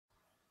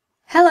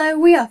Hello,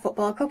 we are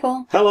Football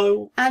Couple.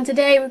 Hello. And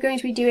today we're going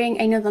to be doing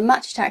another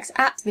Match Attax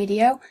app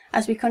video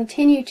as we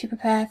continue to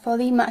prepare for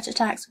the Match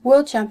Attax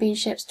World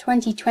Championships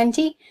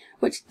 2020,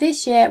 which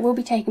this year will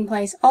be taking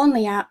place on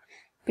the app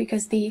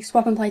because the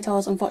swap and play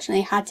tours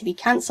unfortunately had to be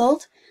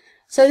cancelled.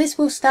 So this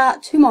will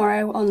start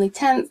tomorrow on the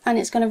 10th and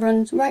it's going to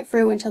run right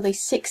through until the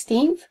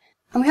 16th.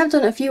 And we have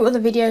done a few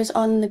other videos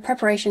on the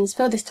preparations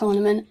for this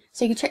tournament,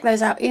 so you can check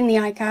those out in the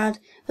iCard.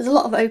 There's a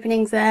lot of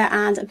openings there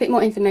and a bit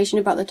more information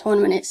about the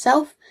tournament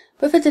itself.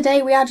 But for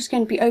today, we are just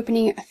going to be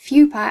opening a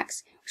few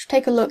packs. Which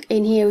take a look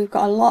in here. We've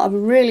got a lot of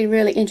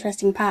really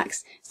interesting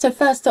packs. So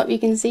first up, you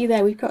can see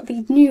there we've got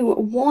the new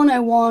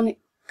 101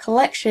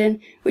 collection,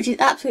 which is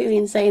absolutely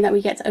insane that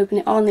we get to open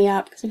it on the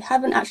app because we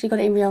haven't actually got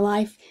it in real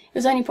life. It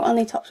was only put on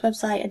the Topps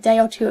website a day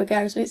or two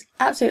ago, so it's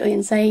absolutely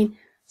insane.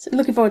 So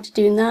looking forward to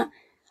doing that.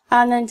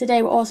 And then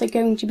today we're also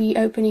going to be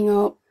opening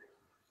up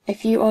a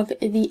few of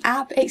the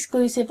app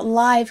exclusive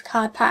live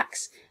card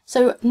packs.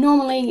 So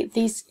normally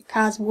these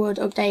cards would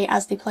update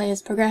as the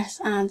players progress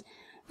and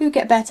they would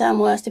get better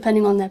and worse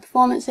depending on their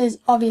performances.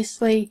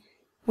 Obviously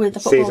with the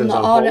football Season's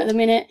not on on at the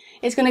minute,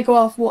 it's going to go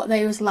off what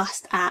they was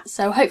last at.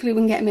 So hopefully we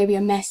can get maybe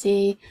a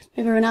Messi,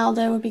 maybe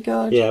Ronaldo would be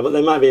good. Yeah, but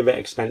they might be a bit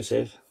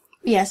expensive.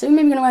 Yeah, so we're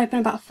maybe going to open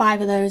about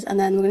 5 of those and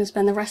then we're going to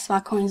spend the rest of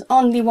our coins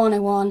on the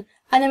 101.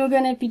 And then we're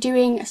going to be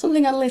doing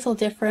something a little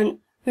different.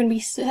 We're going to be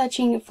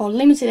searching for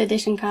limited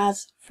edition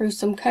cards through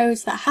some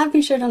codes that have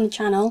been showed on the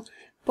channel,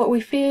 but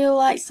we feel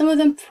like some of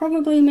them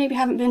probably maybe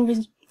haven't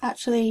been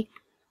actually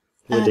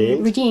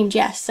redeemed,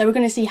 yes. So we're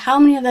going to see how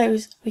many of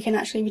those we can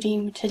actually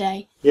redeem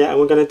today. Yeah, and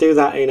we're going to do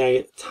that in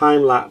a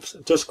time lapse,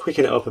 just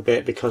quicken it up a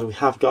bit because we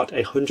have got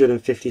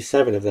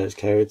 157 of those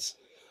codes.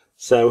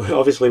 So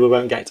obviously we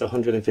won't get to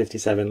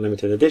 157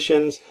 limited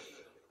editions,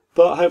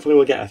 but hopefully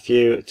we'll get a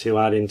few to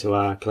add into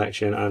our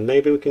collection and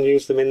maybe we can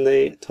use them in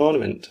the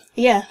tournament.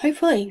 Yeah,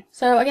 hopefully.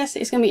 So I guess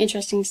it's going to be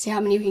interesting to see how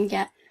many we can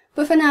get.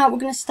 But for now, we're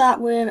going to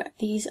start with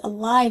these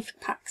live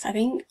packs, I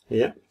think.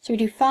 Yeah. So we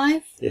do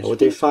 5? Yeah, we'll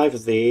do 5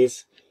 of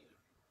these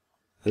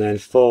and then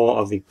 4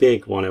 of the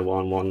big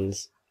 101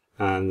 ones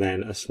and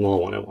then a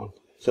small 101.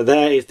 So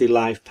there is the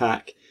live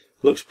pack.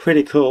 Looks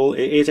pretty cool.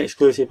 It is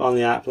exclusive on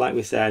the app, like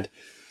we said.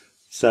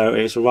 So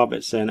it's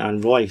Robertson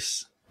and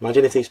Royce.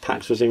 Imagine if these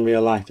packs was in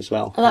real life as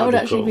well. Oh, that would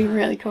actually be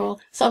really cool.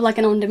 Sort of like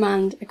an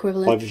on-demand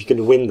equivalent. Or if you could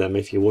win them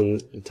if you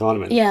won the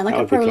tournament. Yeah, like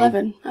a Pro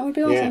 11. That would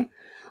be awesome. Yeah.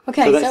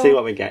 Okay, so let's see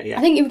what we get. Yeah.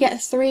 I think you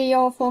get 3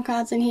 or 4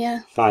 cards in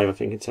here. 5, I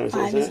think in total.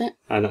 5, is it?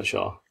 I'm not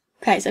sure.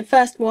 Okay, so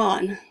first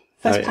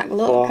pack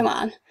look. 4. Come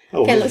on.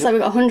 Oh, okay, looks like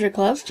we've got 100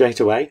 club. Straight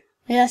away.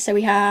 Yeah, so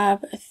we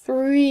have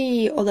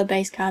 3 other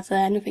base cards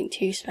there, nothing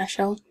too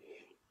special.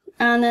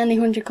 And then the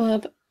 100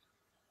 club.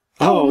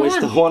 Oh, it's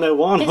the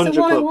 101 It's 100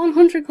 the 101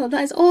 100 club.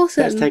 That is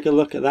awesome. Let's take a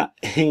look at that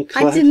in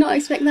close. I did not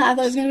expect that. I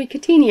thought it was going to be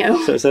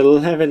Coutinho. So it's a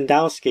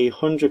Lewandowski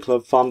 100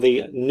 club from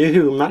the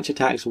new Match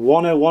Attax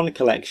 101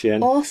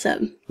 collection.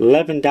 Awesome.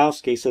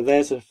 Lewandowski. So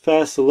there's a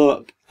first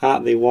look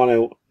at the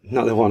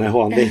 101, the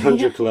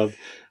 100 club.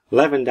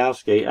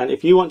 Lewandowski. And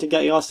if you want to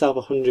get yourself a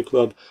 100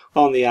 club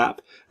on the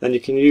app, then you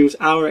can use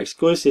our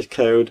exclusive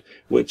code,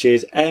 which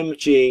is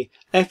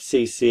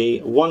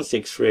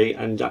MGFCC163,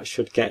 and that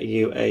should get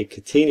you a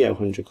Coutinho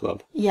 100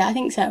 club. Yeah, I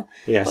think so.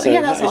 Yeah, but so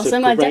yeah, that's that is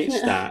awesome. a great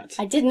start.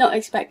 I did not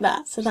expect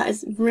that, so that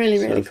is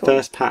really cool.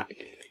 First pack.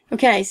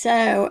 Okay,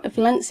 so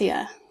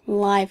Valencia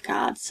live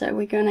card. So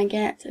we're gonna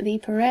get the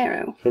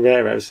Pereiro.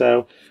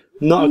 So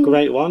not a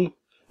great one.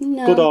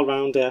 No. Good all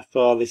rounder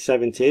for the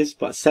 70s,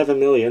 but 7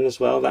 million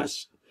as well.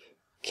 That's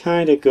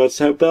kind of good.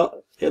 So,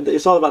 but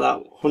it's all about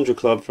that 100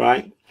 club,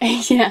 right?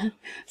 Yeah,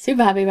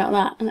 super happy about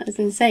that. That is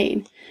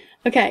insane.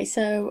 Okay,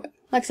 so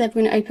like I said,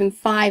 we're going to open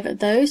 5 of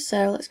those.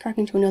 So let's crack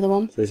into another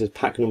one. So this is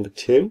pack number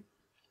 2.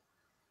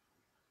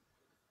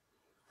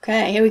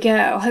 Okay, here we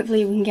go.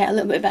 Hopefully we can get a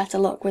little bit better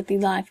luck with the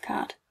live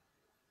card.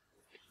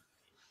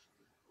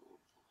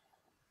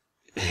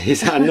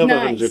 Is that another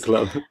Nice. 100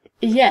 club?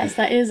 Yes,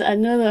 that is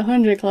another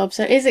 100 club.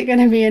 So is it going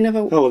to be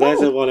another? Oh,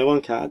 there's a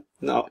 101 card.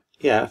 No,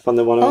 yeah, from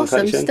the 101 awesome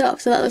collection.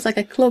 Stuff. So that looks like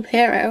a club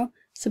hero,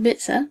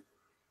 Sabitzer.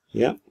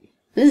 Yep.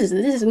 This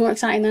is more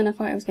exciting than I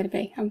thought it was going to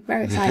be. I'm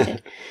very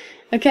excited.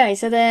 Okay,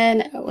 so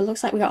then it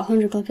looks like we got a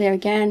 100 club here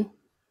again.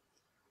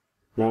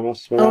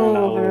 Ramos,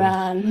 Oh,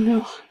 Varane.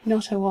 No,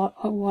 not a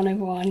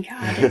 101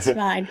 card. It's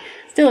fine.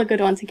 Still a good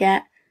one to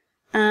get.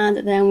 And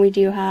then we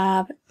do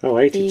have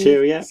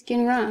 82, yeah.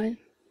 Skin Ride.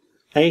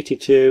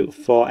 82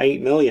 for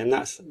 8 million.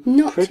 That's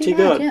Not pretty too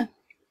good. bad, yeah.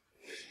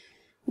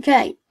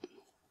 Okay.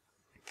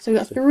 So we've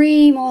got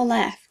 3 more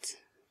left.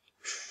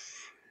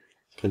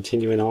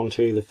 Continuing on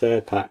to the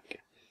third pack.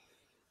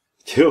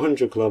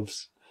 200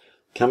 clubs.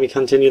 Can we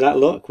continue that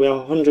luck? We have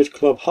a 100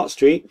 club hot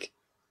streak.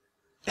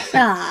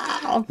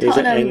 Ah, Is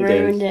it Tottenham ending?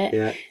 ruined it.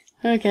 Yeah.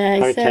 Okay,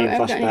 Harry so Kane I've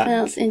got anything flashback.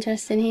 else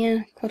interesting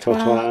here?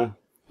 Courtois.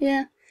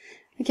 Yeah.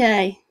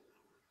 Okay.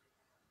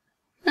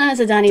 That's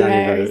a Danny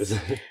Rose.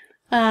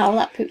 Ah, well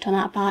that pooped on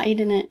that party,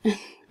 didn't it?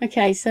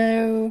 Okay,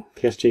 so...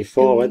 PSG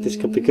forward, this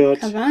could be good.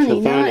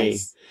 Cavani.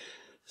 Nice.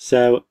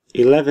 So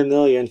 11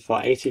 million for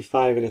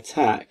 85 in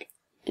attack.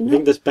 I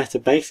think there's better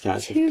base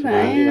cards. Too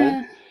bad,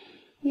 yeah.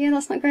 Yeah,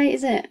 that's not great,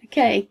 is it?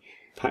 Okay.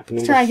 Pack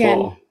number Try again.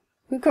 4.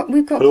 We've got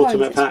coins,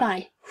 Ultimate it's pack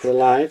fine. for the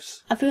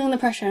lives. I'm feeling the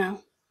pressure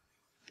now.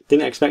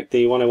 Didn't expect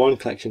the 101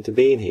 collection to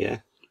be in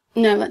here.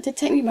 No, that did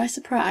take me by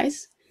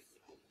surprise.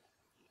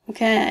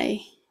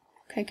 Okay.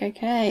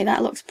 Okay.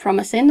 That looks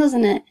promising,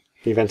 doesn't it?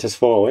 Juventus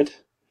forward.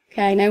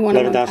 Okay, no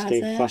 101 cards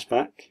Lewandowski there.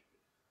 flashback.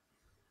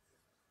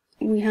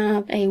 We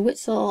have a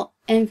Witsel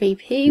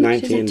MVP,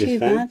 which isn't too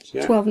bad.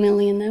 Yeah. 12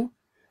 million though.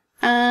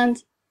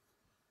 And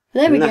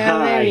there we go,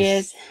 there he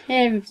is.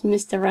 Here's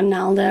Mr.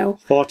 Ronaldo.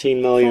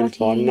 14 million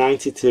for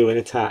 92 in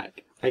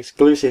attack.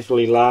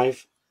 Exclusively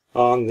live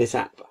on this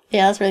app.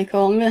 Yeah, that's really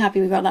cool. I'm really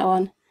happy we got that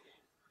one.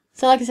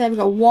 So like I said, we've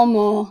got one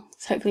more.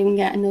 So hopefully we can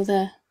get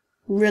another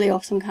really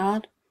awesome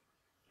card.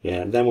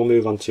 Yeah, then we'll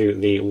move on to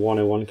the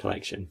 101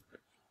 collection.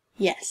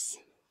 Yes.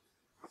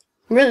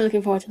 I'm really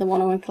looking forward to the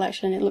 101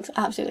 collection. It looks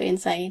absolutely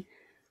insane.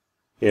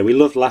 Yeah, we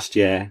loved last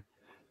year.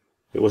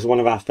 It was one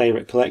of our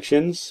favourite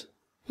collections.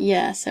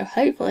 Yeah, so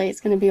hopefully it's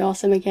going to be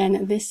awesome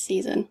again this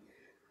season.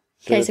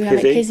 So Okay, so we have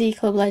a Pizzi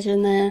Club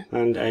Legend there.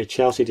 And a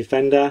Chelsea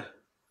defender,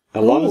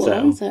 Alonso. Ooh,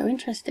 Alonso,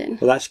 interesting.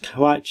 Well, that's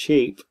quite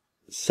cheap.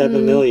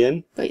 7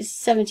 million. But it's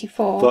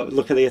 74. But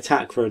look at the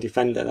attack for a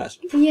defender. That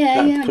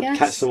I could guess.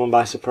 catch someone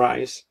by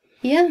surprise.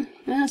 Yeah,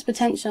 that's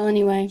potential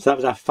anyway. So that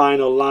was our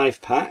final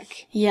live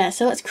pack. Yeah,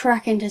 so let's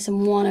crack into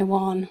some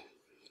 101.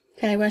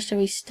 Okay, where shall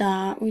we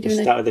start? We'll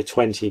start with the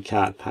 20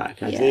 card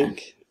pack, I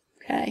think.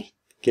 Okay.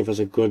 Give us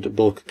a good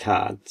bulk of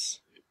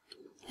cards.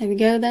 There we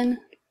go then.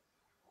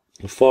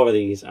 4 of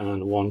these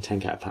and 1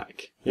 10 card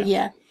pack.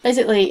 Yeah.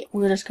 Basically,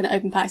 we're just going to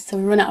open packs until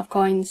we run out of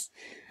coins.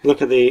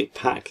 Look at the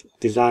pack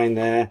design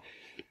there.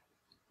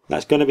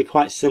 That's going to be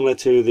quite similar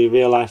to the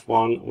real life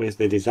one with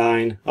the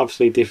design.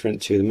 Obviously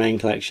different to the main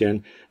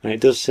collection. And it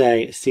does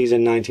say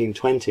season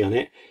 1920 on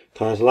it.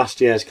 Because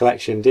last year's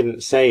collection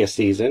didn't say a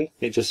season.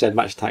 It just said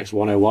Match Attax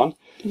 101.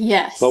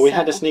 Yes. But we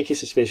had a sneaky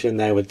suspicion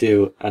they would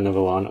do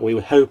another one. We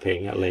were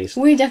hoping, at least.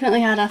 We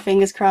definitely had our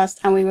fingers crossed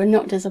and we were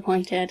not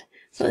disappointed.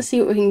 So let's see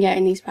what we can get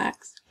in these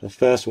packs. The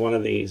first one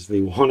of these,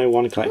 the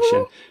 101 collection.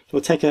 Ooh.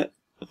 We'll take a...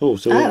 Oh,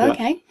 so we've got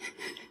okay.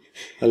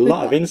 a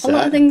lot of inserts. A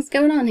lot of things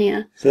going on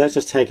here. So let's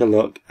just take a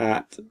look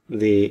at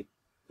the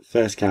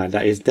first card.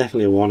 That is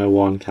definitely a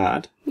 101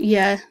 card.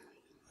 Yeah.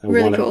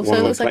 Really cool. So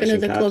it looks like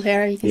another club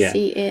here. You can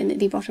see in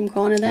the bottom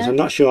corner there. So I'm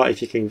not sure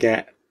if you can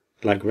get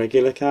like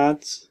regular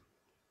cards.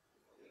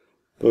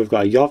 But we've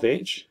got a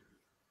Jovic.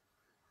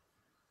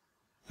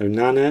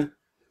 Onana.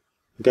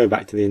 Go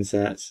back to the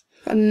inserts.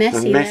 Got a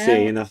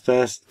Messi, in the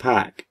first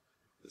pack.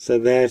 So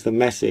there's the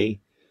Messi.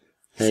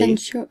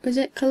 Is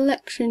it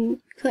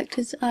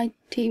collector's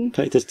team?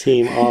 Collector's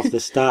team of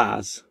the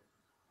stars.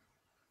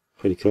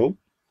 Pretty cool.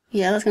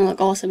 Yeah, that's going to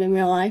look awesome in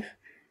real life.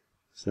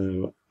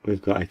 So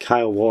we've got a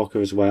Kyle Walker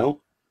as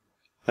well.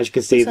 As you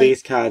can see,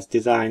 these cards'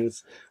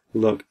 designs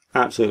look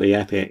absolutely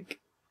epic.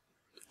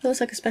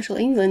 Looks like a special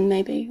England,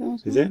 maybe.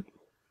 Is it?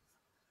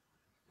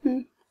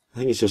 I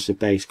think it's just a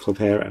base club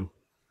hero.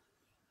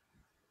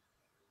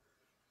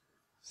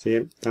 See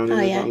him down in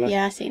the bottom left?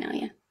 Yeah, I see now,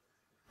 yeah.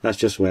 That's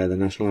just where the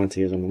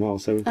nationality is on the wall.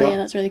 So we've got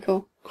that's really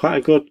cool. Quite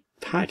a good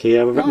pack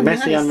here. We've got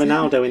Messi and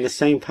Ronaldo in the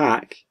same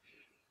pack.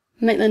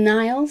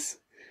 Maitland-Niles.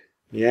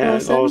 Yeah,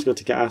 awesome. Always good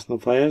to get Arsenal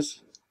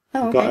players.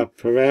 We've got a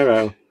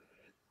Pereiro.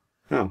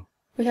 Oh.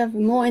 We have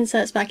more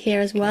inserts back here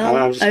as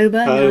well.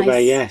 Oba,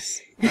 nice.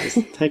 Yes. Let's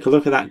take a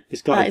look at that.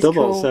 It's got a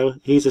double, so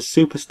he's a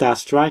superstar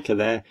striker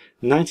there.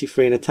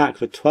 93 in attack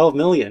for 12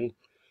 million.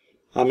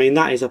 I mean,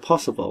 that is a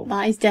possible.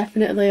 That is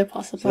definitely a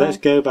possible. So let's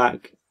go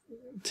back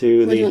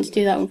to do you want to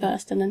do that one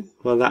first and then?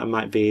 Well, that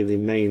might be the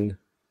main.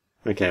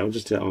 Okay, we'll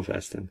just do that one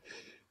first then.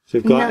 So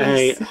we've got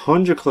a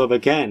 100 club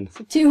again.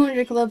 So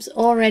 200 clubs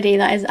already.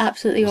 That is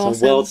absolutely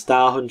awesome. World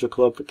Star 100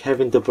 club,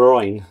 Kevin De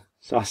Bruyne.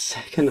 So our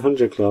second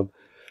 100 club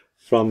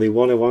from the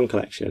 101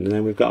 collection. And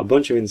then we've got a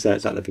bunch of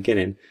inserts at the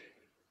beginning.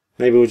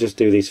 Maybe we'll just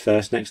do these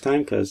first next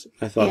time because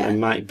I thought there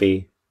might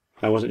be.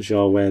 I wasn't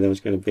sure where there was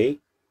going to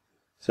be.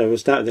 So we'll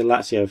start with the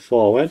Lazio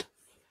forward.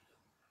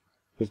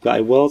 We've got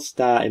a World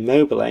Star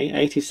Immobile,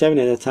 87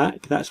 in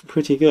attack. That's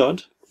pretty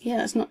good. Yeah,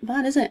 that's not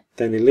bad, is it?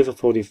 Then the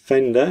Liverpool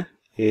defender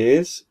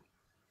is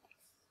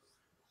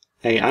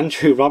a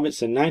Andrew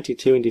Robertson,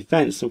 92 in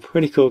defence. Some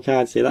pretty cool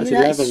cards here. That's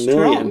 11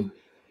 million.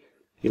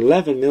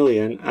 11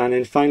 million. And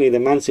then finally the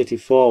Man City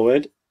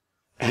forward,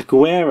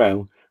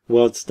 Aguero,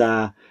 World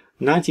Star,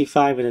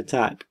 95 in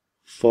attack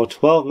for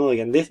 12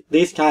 million.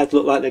 These cards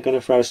look like they're going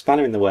to throw a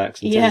spanner in the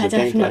works in terms of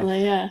definitely,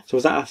 gameplay. Yeah. So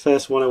was that our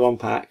first 101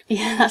 pack?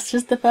 Yeah, that's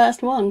just the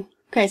first one.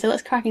 Okay, so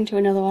let's crack into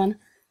another one.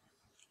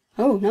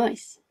 Oh,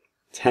 nice.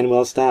 10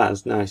 World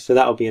Stars. Nice. So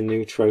that'll be a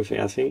new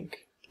trophy, I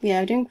think. Yeah,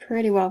 we're doing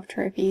pretty well for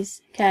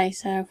trophies. Okay,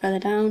 so further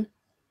down.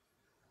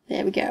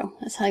 There we go.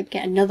 Let's hope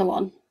get another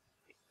one.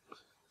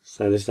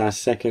 So this is our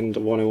second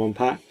 101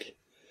 pack.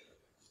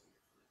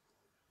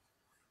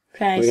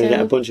 Okay, we're going to get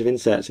a bunch of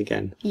inserts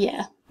again.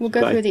 Yeah, we'll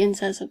go through the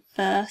inserts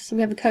first. So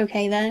we have a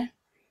Koke there.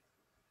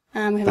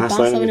 And we have a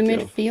Barcelona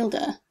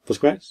midfielder.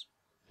 Busquets?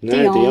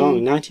 No, De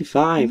Jong,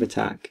 95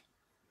 attack.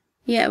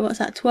 Yeah, what's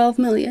that, 12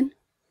 million?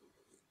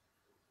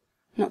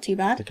 Not too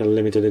bad. Like a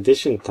limited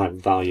edition type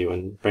value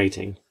and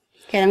rating.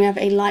 Okay, then we have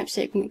a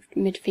Leipzig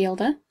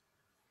midfielder.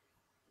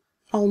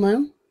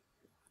 Olmo.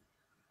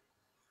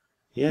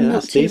 Yeah, Not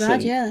that's too decent.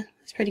 bad, yeah.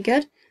 It's pretty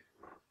good.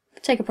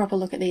 We'll take a proper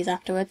look at these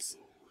afterwards.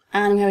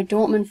 And we have a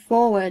Dortmund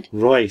forward.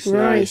 Royce,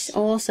 Royce, nice.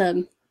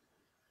 awesome.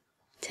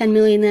 10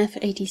 million there for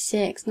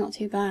 86, not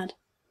too bad.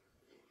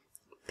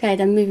 Okay,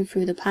 then moving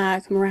through the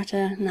pack.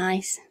 Morata,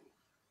 nice.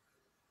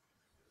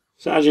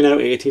 So as you know,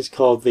 it is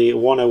called the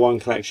 101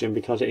 collection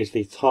because it is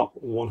the top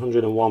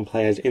 101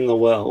 players in the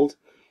world.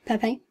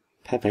 Pepe.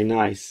 Pepe,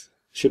 nice.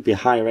 Should be a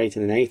higher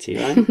rating than 80,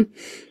 right?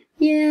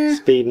 Yeah.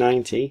 Speed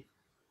 90.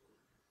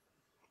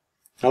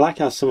 I like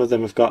how some of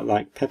them have got,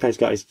 like, Pepe's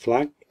got his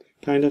flag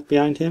kind of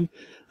behind him,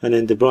 and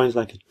then De Bruyne's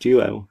like a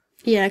duo.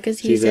 Yeah, because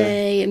he's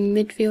a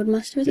midfield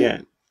master, is it?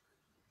 Yeah.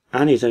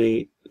 And he's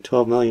only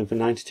 12 million for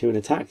 92 in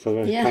attack for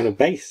a kind of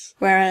base.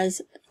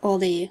 Whereas all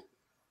the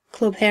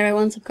club hero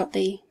ones have got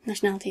the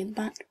nationality in the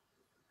back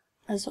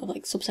as sort of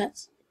like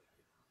subsets.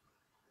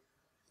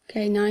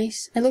 Okay,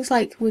 nice. It looks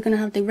like we're going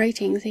to have the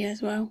ratings here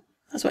as well.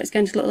 That's what it's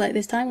going to look like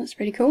this time. That's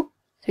pretty cool.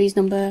 So he's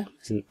number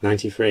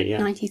 93, yeah.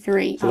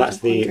 93. So that's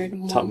the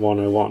top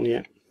 101,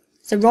 yeah.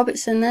 So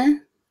Robertson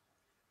there.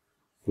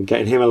 We're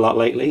getting him a lot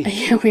lately.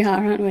 Yeah, we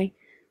are, aren't we?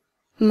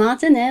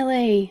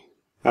 Martinelli.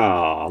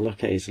 Oh,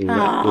 look at his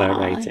low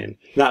rating.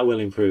 That will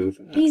improve.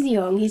 He's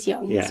young,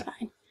 yeah. That's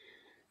fine.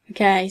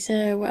 Okay,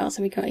 so what else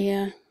have we got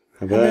here?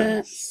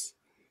 Havertz.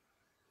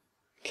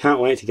 Can't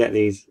wait to get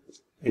these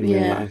in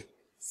real life.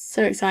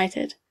 So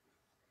excited.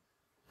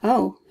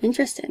 Oh,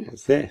 interesting.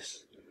 What's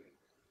this?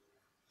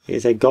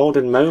 It's a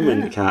golden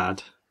moment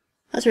card.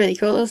 That's really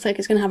cool. It looks like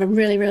it's going to have a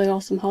really, really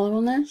awesome hollow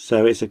on there.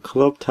 So it's a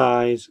club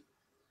ties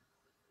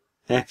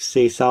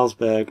FC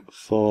Salzburg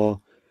for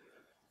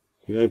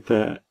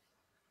Europa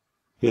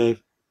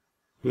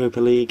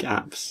League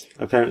apps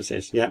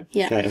appearances. Yeah.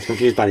 Okay, I was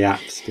confused by the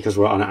apps because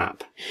we're on an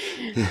app.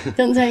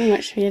 Doesn't tell you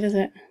much for you, does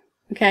it?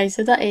 Okay,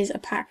 so that is a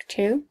pack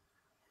 2.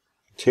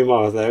 2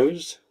 more of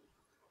those.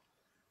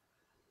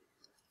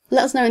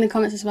 Let us know in the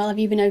comments as well. Have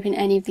you been opening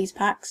any of these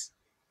packs?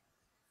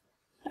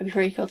 That'd be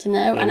pretty cool to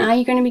know. And are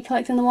you going to be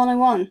collecting the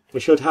 101? We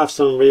should have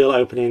some real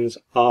openings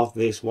of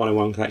this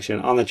 101 collection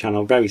on the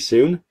channel very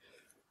soon.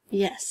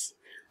 Yes.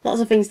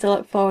 Lots of things to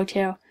look forward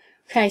to.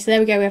 Okay, so there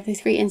we go. We have the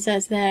 3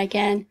 inserts there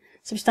again.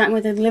 So we're starting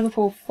with the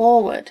Liverpool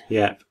forward.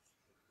 Yep.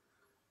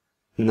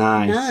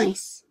 Nice.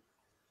 Nice.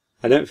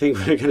 I don't think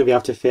we're going to be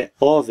able to fit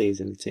all of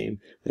these in the team.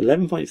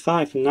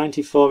 11.5 from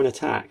 94 in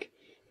attack.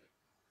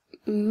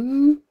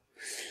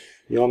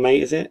 Your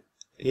mate, is it?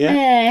 Yeah.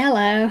 Hey,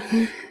 hello.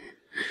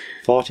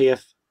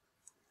 40th.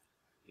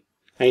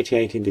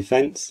 88 in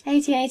defence.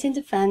 88 in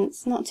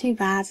defence. Not too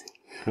bad.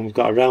 And we've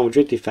got a Real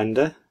Madrid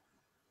defender.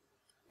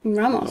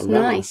 Ramos,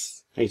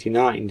 nice.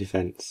 89 in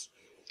defence.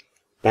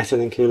 Better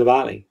than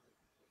Koulibaly.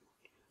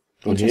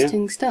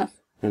 Interesting stuff.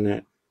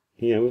 And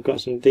we've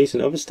got some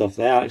decent other stuff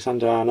there.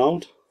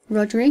 Alexander-Arnold.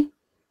 Rodri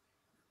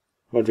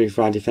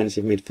for our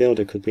defensive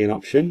midfielder could be an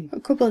option. A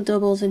couple of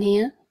doubles in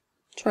here.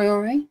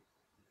 Traore.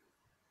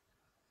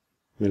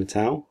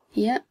 Militao.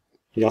 Yep.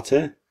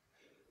 Jota.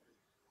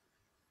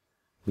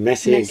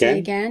 Messi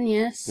again,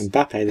 yes.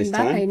 Mbappe this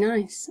time. Mbappe,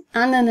 nice.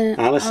 And then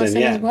Alisson,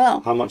 as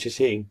well. How much is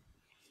he?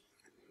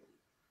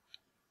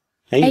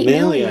 8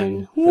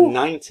 million for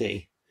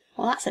 90.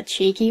 Well, that's a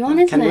cheeky one,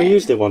 isn't it? Can we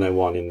use the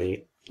 101 in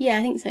the... Yeah,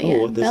 I think so,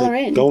 Oh, there's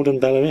a golden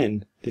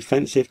Bellerin.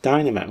 Defensive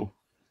dynamo.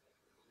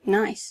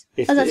 Nice.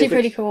 That's actually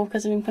pretty cool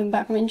because I've been coming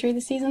back from injury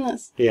this season.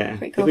 That's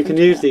pretty cool. If we can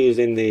use these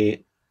in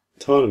the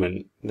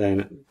tournament,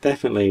 then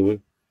definitely we're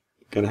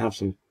going to have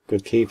some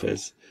good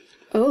keepers.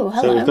 Oh,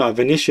 hello. So we've got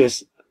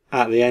Vinicius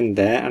at the end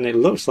there, and it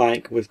looks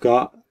like we've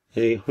got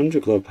a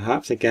 100 club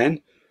perhaps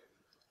again.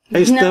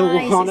 It's nice, the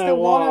 101. It's the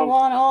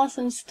 101,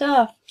 awesome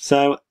stuff.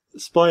 So,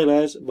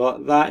 spoilers,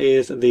 but that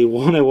is the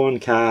 101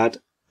 card.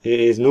 It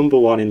is number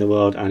 1 in the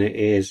world, and it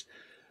is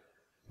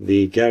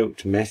the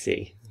GOAT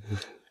Messi.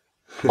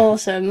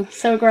 Awesome.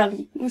 So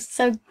grand. It was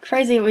so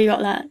crazy that we got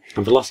that.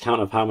 I've lost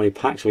count of how many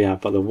packs we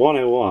have, but the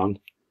 101...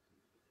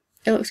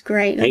 It looks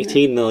great, doesn't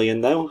 18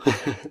 million though.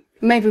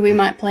 Maybe we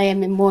might play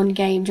him in one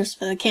game just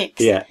for the kicks.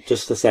 Yeah,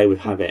 just to say we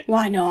have it.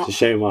 Why not? To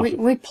show him off.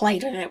 We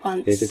played with it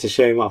once. It's to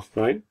show him off,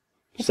 right?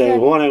 So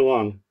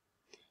 101.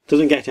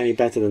 Doesn't get any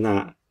better than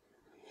that.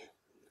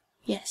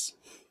 Yes.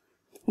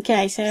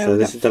 Okay, so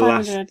this is the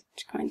last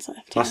coins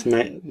left.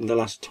 The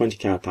last 20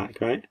 card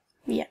pack, right?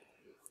 Yeah.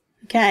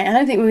 Okay, I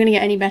don't think we're going to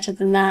get any better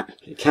than that.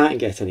 It can't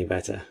get any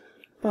better.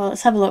 Well,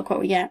 let's have a look what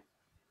we get.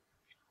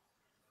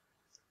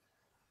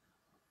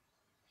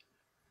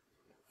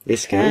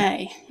 Isco.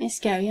 Okay,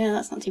 Isco, yeah,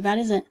 that's not too bad,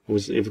 is it?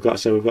 We've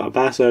got a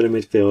Barcelona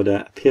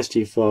midfielder, a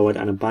PSG forward,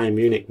 and a Bayern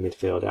Munich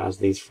midfielder as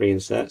these 3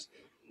 inserts.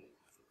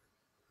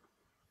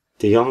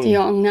 De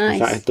Jong, nice. Is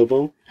that a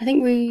double? I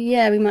think we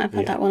might have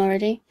had that one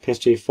already.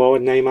 PSG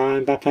forward,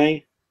 Neymar,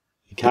 Mbappe.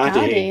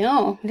 Icardi.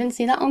 Oh, I didn't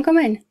see that one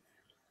coming.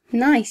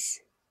 Nice.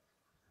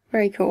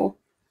 Very cool.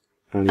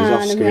 And he's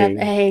off screen. And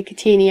we have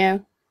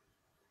Coutinho.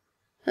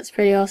 That's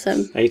pretty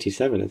awesome.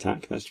 87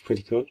 attack, that's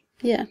pretty good.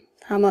 Yeah,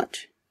 how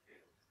much?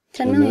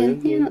 10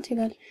 million. Yeah, not too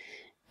bad.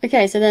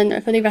 Okay, so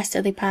then for the rest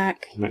of the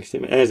pack. There's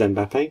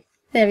Mbappe.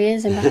 There he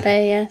is, Mbappe,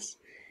 yes.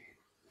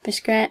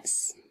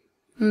 Busquets,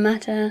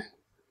 Mata.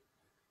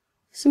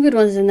 Some good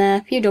ones in there.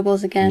 A few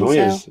doubles again.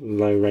 Neuer's so.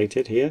 low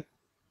rated here.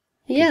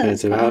 Yeah,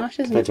 that's quite harsh,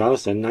 isn't it? Compared to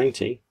Alisson,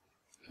 90.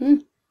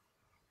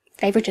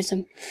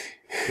 Favouritism.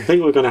 I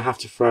think we're going to have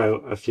to throw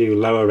a few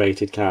lower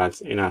rated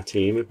cards in our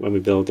team when we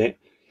build it.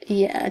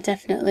 Yeah,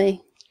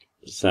 definitely.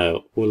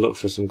 So we'll look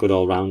for some good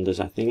all-rounders,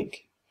 I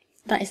think.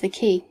 That is the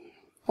key.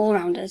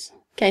 All-rounders.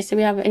 Okay, so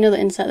we have another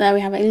insert there.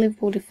 We have a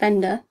Liverpool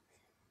defender.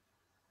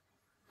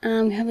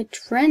 And we have a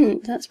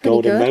Trent. That's pretty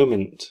Golden good.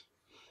 moment.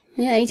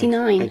 Yeah,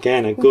 89.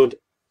 Again, a good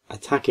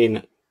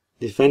attacking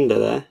defender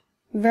there.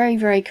 Very,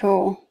 very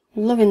cool.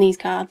 I'm loving these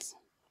cards.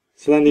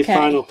 So then the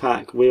final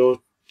pack,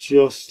 we'll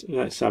just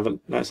let's have a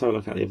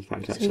look at the other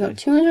packs. So actually, we've got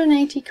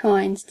 280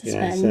 coins to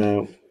spend.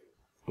 So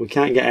we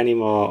can't get any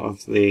more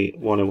of the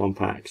 101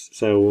 packs.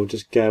 So we'll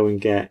just go and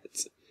get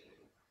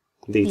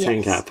the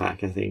 10 card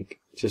pack, I think,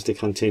 just to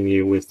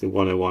continue with the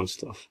 101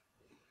 stuff,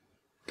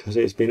 because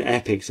it's been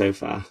epic so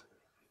far.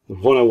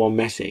 101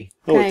 Messi.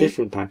 Oh, a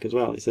different pack as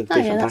well. It's a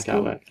different pack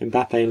artwork.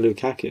 Mbappe and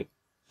Lukaku.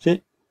 Is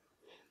it?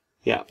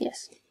 Yeah.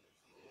 Yes.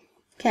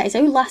 Okay,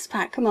 so last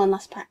pack. Come on,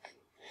 last pack.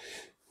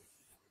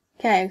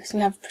 Okay, so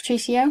we have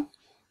Patricio.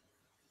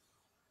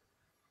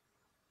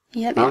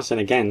 Yep. Alisson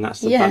again.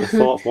 That's the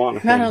fourth one.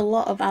 We've had a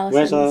lot of Alissons.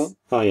 Where's our...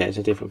 Oh yeah, it's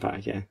a different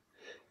pack. Yeah.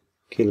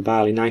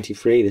 Koulibaly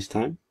 93 this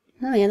time.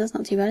 Oh yeah, that's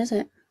not too bad, is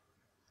it?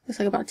 Looks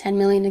like about 10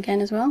 million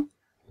again as well.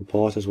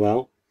 Report as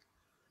well.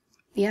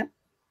 Yep.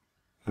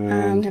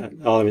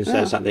 And all the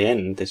inserts at the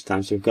end this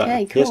time. So we've got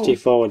PSG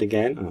forward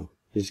again. Oh,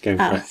 he's just going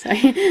for it.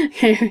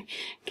 Sorry.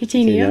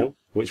 Coutinho.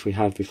 Which we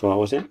had before,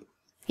 was it?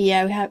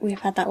 Yeah, we've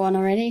had that one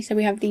already. So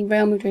we have the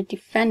Real Madrid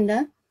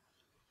defender.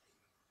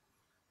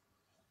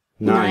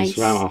 Nice.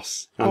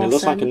 Ramos. And awesome. It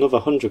looks like another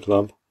 100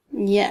 club.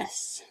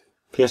 Yes.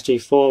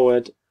 PSG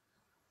forward.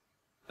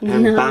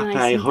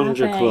 Mbappe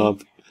 100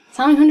 club.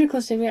 So how many 100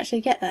 clubs did we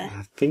actually get there?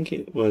 I think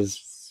it was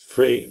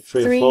three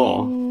or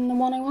four. In the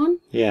 101?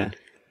 Yeah.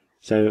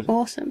 So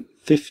awesome.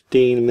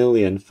 15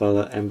 million for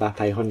the Mbappe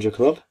 100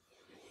 club.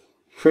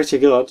 Pretty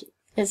good.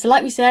 Yeah, so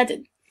like we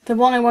said, the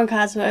 101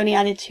 cards were only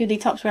added to the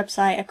Topps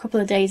website a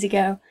couple of days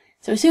ago.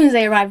 So as soon as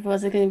they arrive with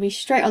us, they're going to be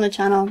straight on the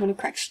channel. I'm going to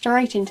crack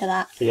straight into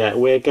that. Yeah,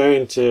 we're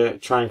going to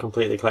try and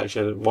complete the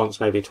collection once,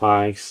 maybe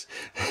twice.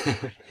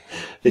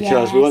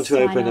 Because we want to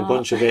open a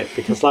bunch of it.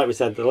 Because like we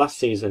said, the last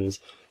season's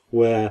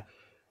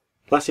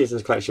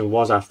collection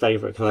was our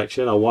favourite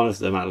collection, or one of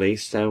them at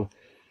least. So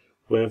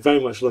we're very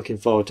much looking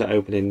forward to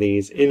opening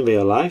these in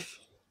real life.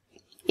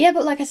 Yeah,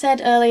 but like I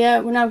said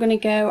earlier, we're now going to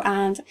go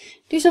and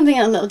do something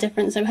a little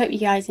different. So I hope you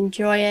guys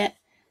enjoy it.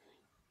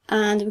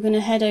 And we're going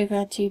to head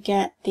over to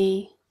get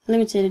the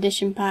limited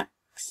edition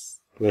packs.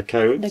 The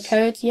codes. The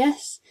codes,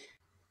 yes.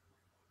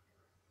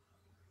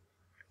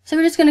 So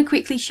we're just going to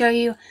quickly show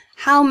you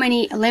how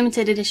many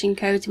limited edition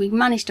codes we've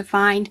managed to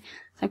find.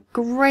 It's a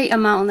great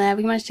amount there.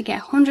 We managed to get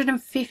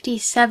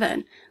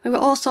 157. We've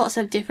got all sorts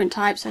of different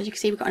types. So as you can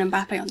see, we've got an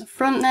Mbappe on the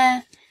front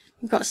there.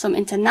 We've got some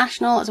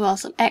international as well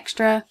as some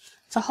extra.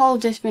 It's a whole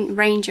different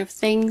range of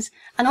things.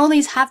 And all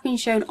these have been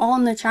shown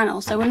on the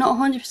channel. So we're not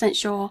 100%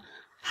 sure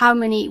how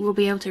many we'll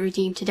be able to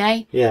redeem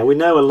today. Yeah, we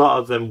know a lot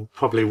of them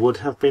probably would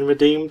have been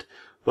redeemed,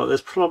 but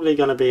there's probably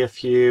going to be a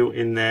few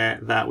in there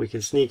that we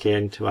can sneak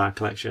into our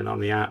collection on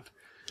the app.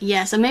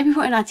 Yeah, so maybe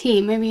put in our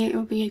team, maybe it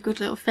will be a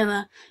good little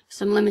filler,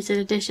 some limited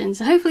editions.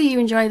 So hopefully you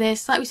enjoy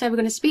this. Like we said, we're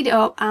going to speed it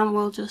up and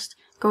we'll just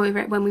go over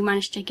it when we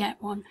manage to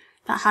get one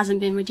that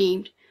hasn't been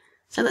redeemed.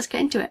 So let's get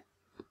into it.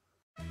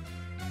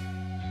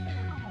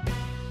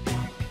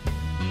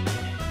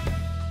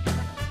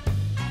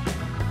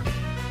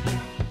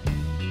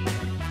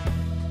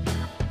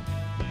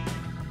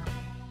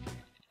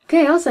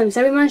 Okay, awesome.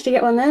 So we managed to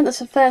get one there. That's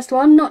the first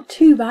one. Not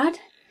too bad.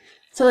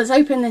 So let's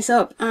open this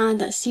up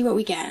and let's see what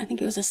we get. I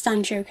think it was a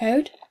Sancho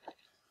code.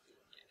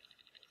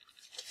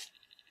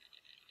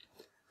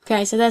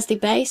 Okay, so there's the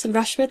base of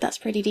Rashford. That's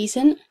pretty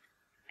decent.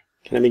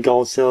 Can it be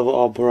gold, silver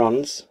or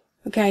bronze?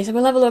 Okay, so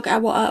we'll have a look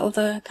at what our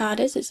other card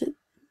is. Is it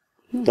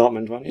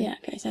Dortmund one? Yeah,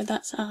 okay, so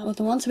that's our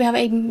other one. So we have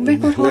a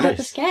record holder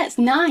Busquets.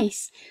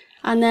 Nice.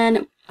 And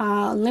then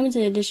our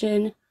limited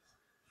edition.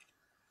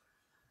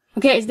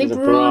 Okay, it's the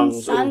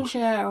bronze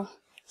Sancho.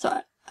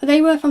 So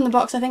they were from the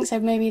box, I think, so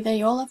maybe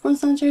they all have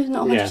bronze Sanchos.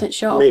 Not 100%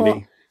 sure,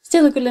 maybe. But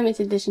still a good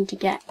limited edition to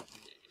get.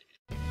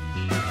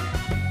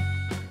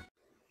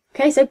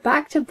 Okay, so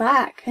back to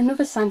back,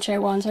 another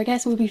Sancho one. So I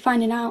guess we'll be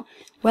finding out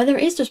whether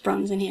it is just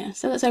bronze in here.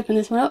 So let's open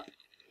this one up.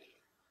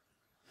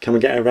 Can we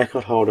get a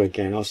record holder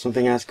again, or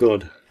something as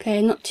good?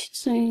 Okay, not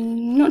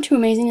too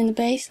amazing in the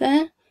base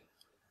there.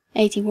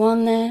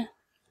 81 there.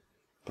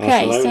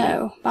 Barcelona. Okay,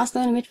 so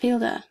Barcelona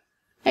midfielder.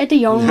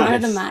 De Jong, man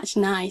of the match,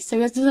 nice. So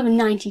he does have a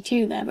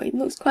 92 there, but it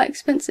looks quite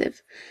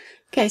expensive.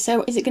 Okay,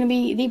 so is it going to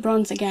be the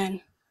bronze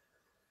again?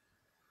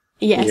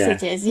 Yes,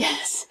 it is,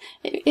 yes.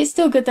 It's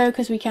still good though,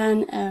 because we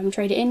can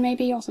trade it in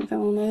maybe, or something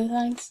along those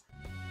lines.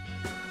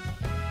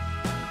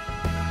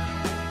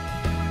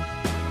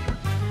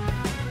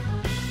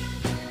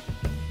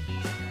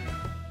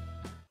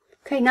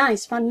 Okay,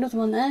 nice. Found another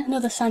one there.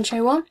 Another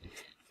Sancho one.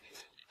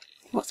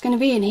 What's going to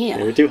be in here?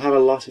 Yeah, we do have a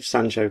lot of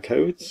Sancho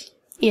codes.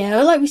 Yeah,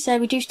 well, like we said,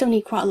 we do still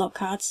need quite a lot of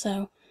cards,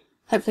 so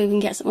hopefully we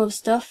can get some other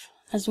stuff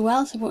as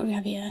well. So what do we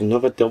have here?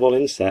 Another double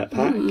insert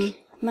pack.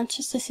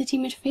 Manchester City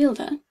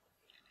midfielder.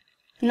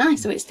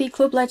 Nice, so it's the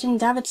club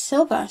legend David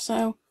Silva,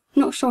 so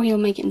not sure he'll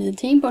make it into the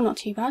team, but not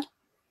too bad.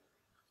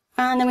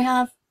 And then we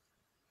have...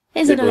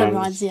 Here's another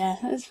bronze, yeah,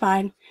 that's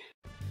fine.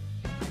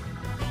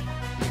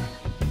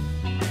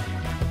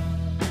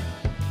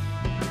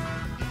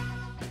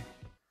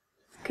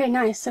 Okay,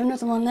 nice, so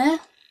another one there.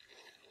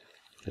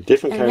 A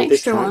different code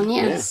this time. An extra one,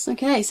 yes. Yeah.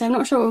 Okay, so I'm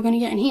not sure what we're going to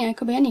get in here.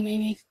 Could be any,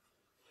 maybe.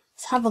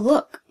 Let's have a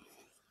look.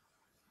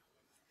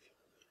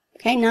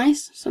 Okay,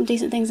 nice. Some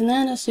decent things in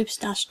there. No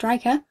superstar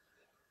striker.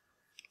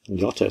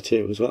 Lotto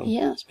too, as well.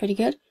 Yeah, that's pretty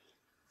good.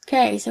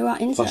 Okay, so our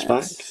inserts.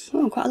 Flashbacks.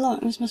 Oh, quite a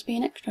lot. This must be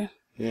an extra.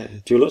 Yeah,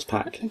 Dulux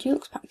pack.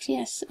 Dulux packs,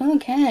 yes.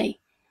 Okay.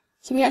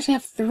 So we actually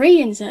have 3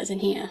 inserts in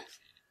here.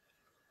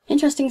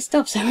 Interesting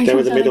stuff. So go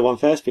with the middle one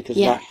first, because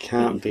that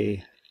can't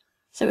be...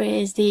 So it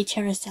is the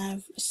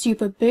Cheryshev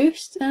Super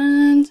Boost,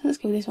 and let's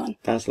go with this one.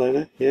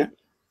 Barcelona, yeah.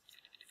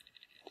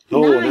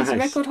 Oh, nice.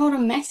 Record holder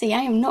Messi.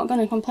 I am not going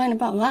to complain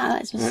about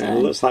that. That's it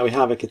looks like we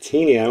have a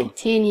Coutinho.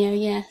 Coutinho,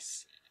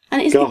 yes.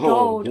 And it's the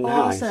gold.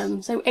 Nice.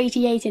 Awesome. So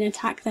 88 in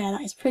attack there.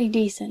 That is pretty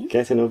decent.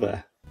 Get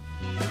another.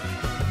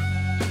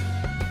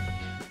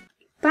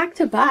 Back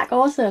to back.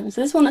 Awesome.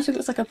 So this one actually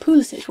looks like a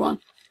Pulisic one.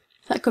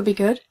 That could be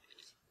good.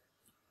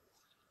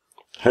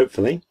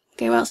 Hopefully.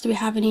 Okay, what else do we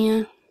have in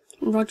here?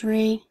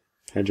 Rodri.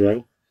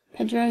 Pedro,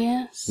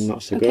 yes.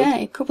 Not so good.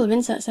 Okay, a couple of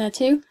inserts there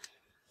too.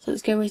 So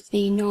let's go with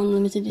the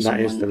non-limited edition one.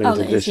 That is the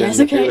limited edition. Yes,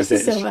 okay, it's the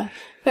silver.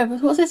 Yeah,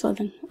 but what's this one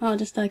then? Oh,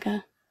 just like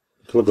a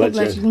Club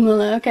Legend.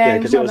 Muller. Okay, yeah,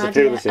 because it was a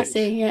Pulisic. I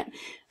see, yeah.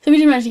 So we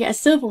did manage to get a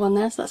silver one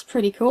there, so that's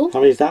pretty cool.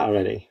 How many is that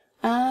already?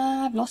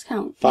 I've lost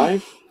count.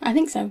 5? I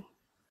think so.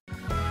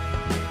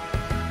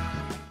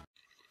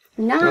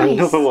 Nice.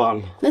 Another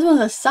one. This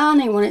one's a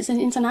Sane one. It's an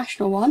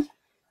international one.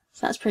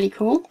 So that's pretty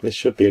cool. This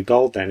should be a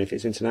gold then if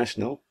it's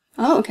international.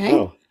 Oh, okay.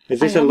 Oh,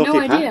 is this a lucky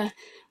pack? No idea.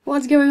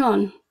 What's going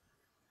on?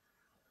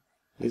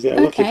 Is it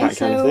a lucky pack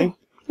kind of thing?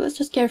 Let's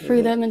just go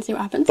through them and see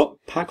what happens. But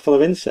pack full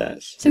of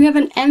inserts. So we have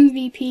an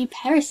MVP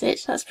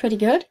Perisic. That's pretty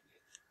good.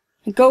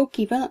 A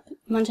goalkeeper,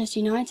 Manchester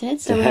United.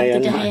 So we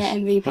have the De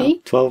Gea MVP.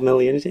 Oh, 12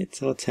 million is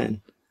it? Or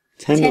 10?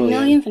 10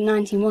 million for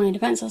 91 in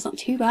defence. That's not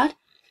too bad.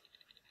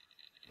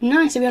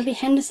 Nice. So we have the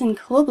Henderson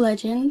Club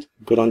Legend.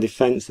 Good on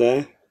defence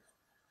there.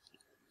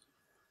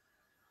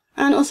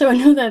 And also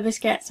another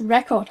Busquets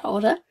record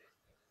holder.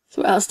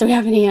 So what else do we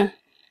have in here?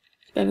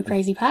 It's a bit of a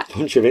crazy pack.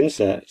 Bunch of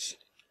inserts.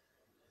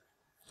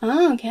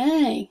 Oh,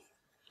 okay.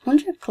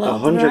 100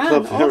 club. 100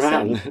 club for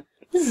awesome.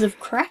 This is a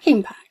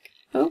cracking pack.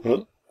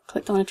 Oh.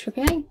 Clicked on a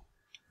Trippier.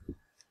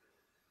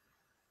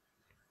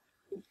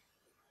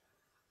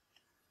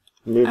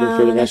 Moving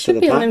through the rest of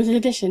the pack. There should be a limited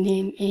edition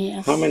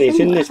here. How many is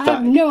in this pack? I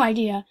have no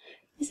idea.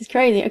 This is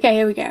crazy. Okay,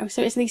 here we go.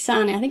 So it's the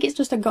Sane. I think it's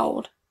just a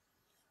gold.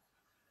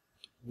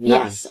 Nice.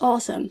 Yes,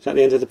 awesome. Is that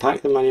the end of the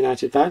pack, the Man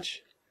United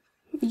badge?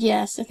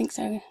 Yes, I think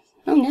so.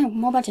 Oh no,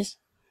 more badges.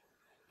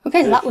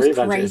 Okay, so that was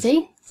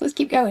crazy. So let's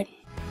keep going.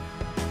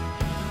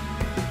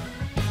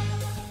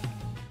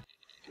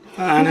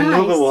 And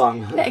another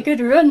one. Get a good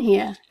run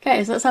here.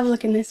 Okay, so let's have a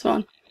look in this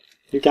one.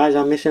 You guys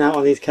are missing out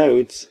on these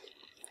codes.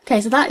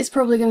 Okay, so that is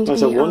probably going to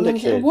be a Wonder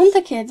Kids.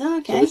 Wonder Kids,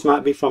 okay. So this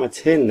might be from a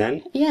tin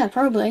then. Yeah,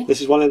 probably. This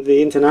is one of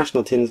the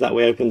international tins that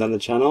we opened on the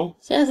channel.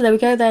 So yeah, so there we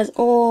go. There's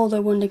all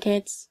the Wonder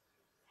Kids.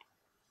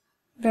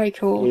 Very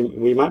cool.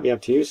 We might be able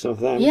to use some of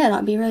them. Yeah,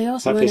 that'd be really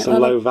awesome. Hopefully some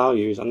low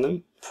values on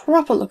them.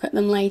 Proper look at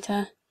them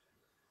later.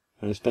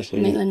 And especially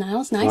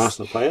Maitland-Niles, nice.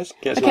 Arsenal players.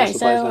 Get some okay, Arsenal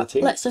players in our so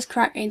team. let's just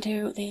crack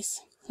into this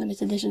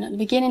limited edition at the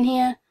beginning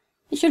here.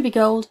 It should be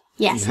gold.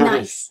 Yes,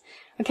 nice.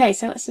 Okay,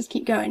 so let's just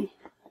keep going.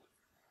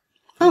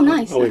 Oh,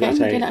 nice. Oh, okay, we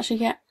did actually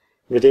get...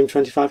 Redeem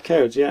 25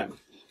 codes, yeah.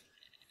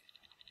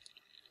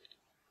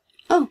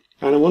 Oh.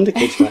 And a Wonder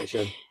Kids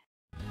collection.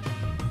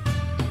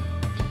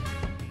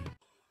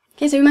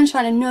 Okay, so we managed to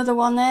find another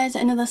one there. Is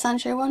it another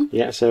Sancho one?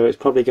 Yeah, so it's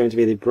probably going to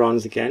be the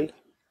bronze again.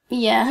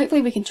 Yeah,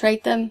 hopefully we can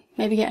trade them.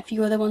 Maybe get a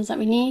few other ones that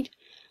we need.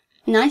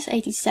 Nice,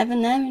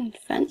 87 there in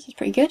defence. That's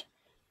pretty good.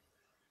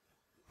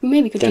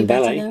 Maybe could do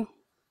better though.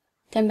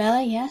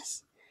 Dembele,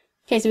 yes.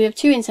 Okay, so we have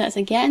 2 inserts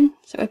again.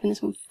 So open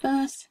this one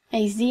first.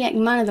 A Ziyech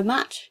Man of the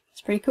Match.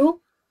 That's pretty cool.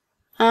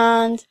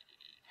 And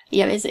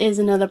yeah, this is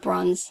another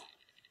bronze.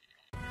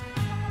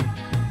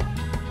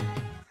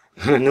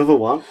 Another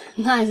one.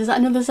 Nice, is that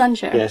another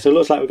Sancho? Yeah, so it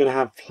looks like we're going to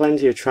have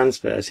plenty of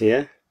transfers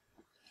here.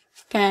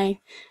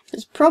 Okay, so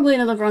it's probably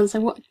another bronze.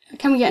 So what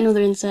can we get another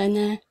insert in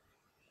there?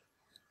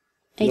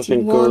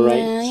 81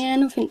 there. Yeah,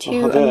 nothing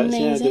too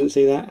amazing. Yeah, I didn't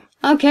see that.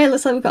 Okay,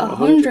 looks like we've got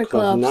 100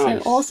 clubs.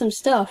 Nice. So awesome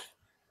stuff.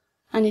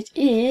 And it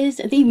is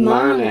the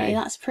Mane.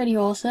 That's pretty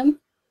awesome.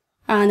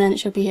 And then it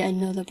should be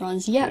another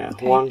bronze. Yep, Yeah,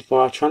 okay. one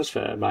for our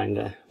transfer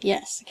binder.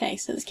 Yes, okay,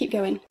 so let's keep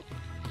going.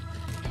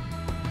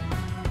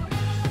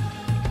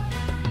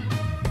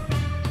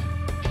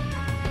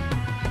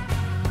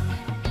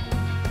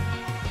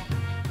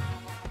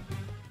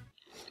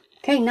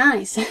 Okay,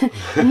 nice.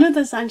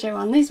 Another Sancho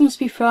one. This must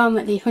be from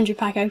the 100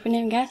 pack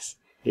opening, I guess.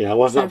 Yeah, I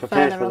was not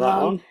prepared for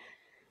that one.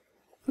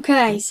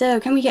 Okay, so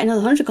can we get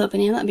another 100 club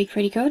in here? That'd be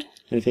pretty good.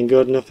 Anything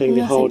good? Nothing.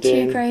 Nothing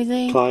Holding, too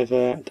crazy.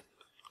 Clivert.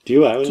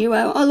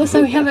 Duo. Oh, looks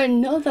like we have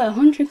another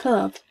 100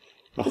 club.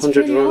 That's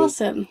pretty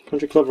awesome.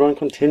 100 club run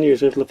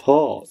continues with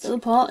Laporte.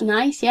 Laporte,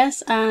 nice,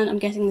 yes. And I'm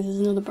guessing this is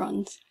another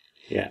bronze.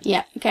 Yeah.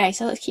 Yeah, okay,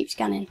 so let's keep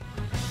scanning.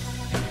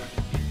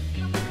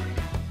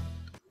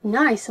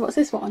 Nice, so what's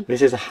this one?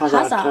 This is a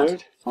Hazard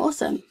code.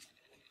 Awesome.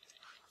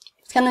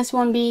 Can this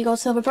one be gold,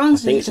 silver,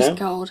 bronze? I think so. Just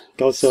gold?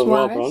 Gold, silver,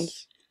 or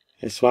bronze.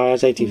 It's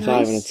Suarez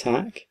 85 on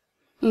attack.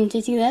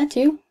 Titi there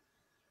too.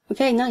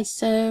 Okay, nice,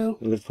 so...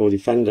 Liverpool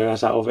defender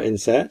has that other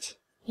insert.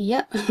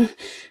 Yep.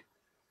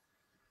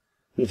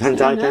 Van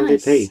Dijk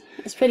MVP.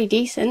 That's pretty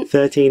decent.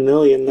 13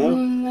 million though.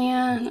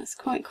 Yeah, that's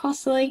quite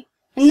costly.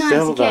 And nice,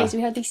 okay, so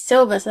we have these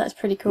silver, so that's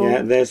pretty cool.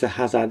 Yeah, there's the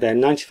Hazard there.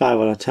 95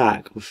 on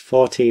attack with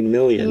 14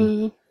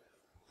 million.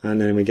 And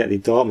then we get the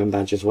Dortmund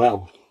badge as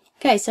well.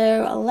 Okay,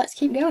 so let's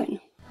keep going.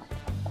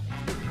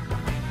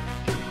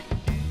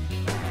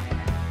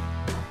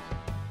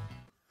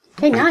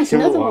 Okay, nice,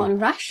 another one.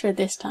 Rashford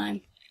this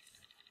time.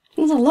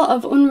 There's a lot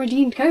of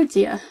unredeemed codes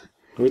here.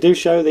 We do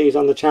show these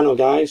on the channel,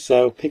 guys,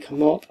 so pick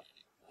them up.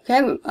 Okay,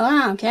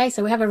 okay,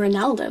 so we have a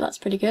Ronaldo, that's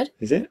pretty good.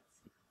 Is it?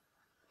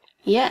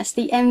 Yes,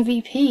 the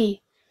MVP.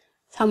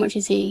 How much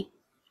is he?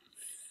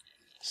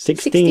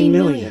 16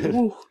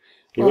 million.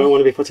 You won't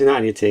want to be putting that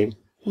in your team.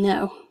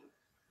 No.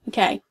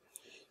 Okay.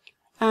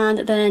 And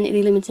then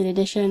the limited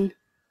edition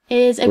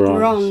is a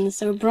bronze.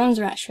 So a bronze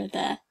Rashford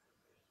there.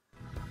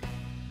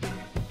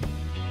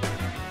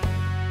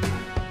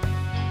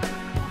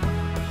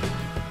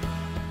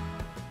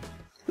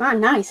 Man,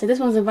 nice. So this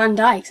one's a Van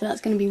Dijk, so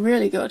that's going to be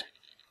really good.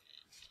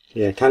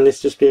 Yeah, can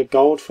this just be a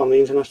gold from the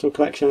international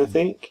collection, I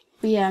think?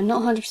 Yeah, I'm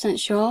not 100%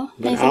 sure.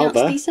 Anything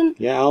else decent?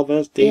 Yeah,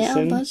 Alba's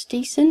decent. Yeah, Alba's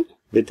decent.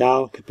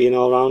 Vidal could be an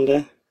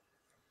all-rounder.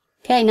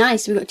 Okay,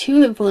 nice. We've got 2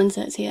 Liverpool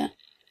inserts here.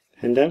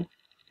 Hendo?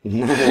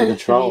 No, the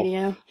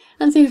troll.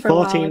 That's for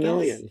 14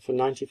 million for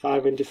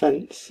 95 in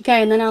defence.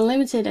 Okay, and then our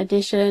limited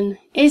edition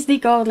is the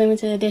gold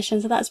limited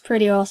edition, so that's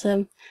pretty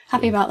awesome.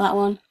 Happy about that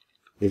one.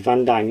 The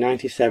Van Dijk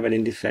 97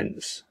 in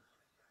defence.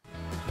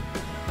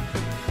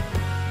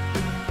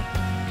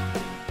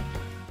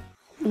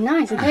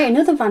 Nice, okay,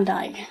 another Van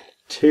Dijk.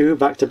 2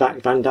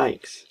 back-to-back Van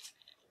Dijks.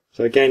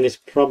 So again, it's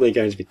probably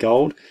going to be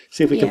gold.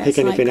 See if we can pick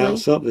anything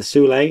else up. The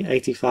Soule,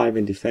 85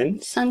 in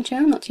defence. Sancho,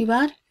 not too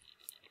bad.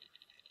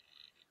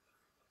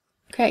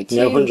 Okay, 2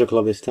 no 100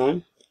 club this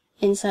time.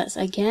 Inserts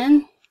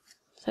again.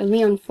 So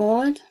Leon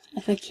forward,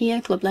 a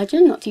Fekir club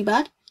legend, not too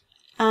bad.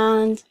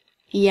 And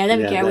yeah, there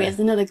we go. There's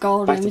another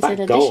gold limited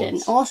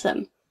edition.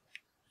 Awesome.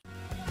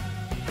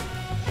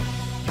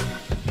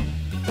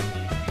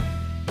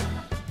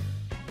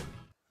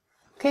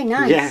 Okay,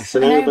 nice. Yes,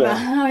 another.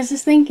 I was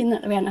just thinking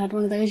that we hadn't had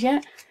one of those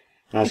yet.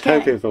 I was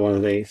hoping for one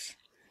of these.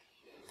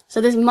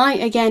 So this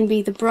might again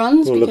be the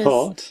bronze because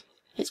Laporte.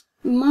 It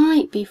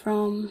might be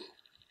from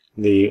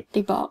the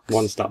box.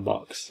 One-stop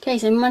box. Okay,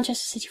 so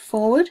Manchester City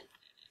forward.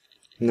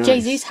 Nice.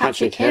 Jesus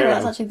hat-trick hero.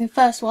 That's actually the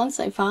first one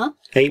so far.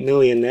 8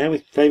 million there.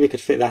 Maybe we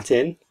could fit that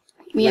in.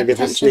 Yeah, maybe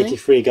for sneaky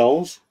 3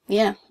 goals.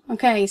 Yeah.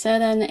 Okay, so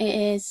then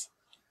it is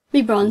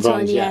the bronze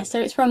one. Yeah,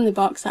 so it's from the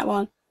box, that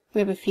one.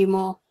 We have a few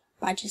more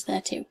badges there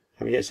too.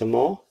 Can we get some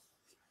more?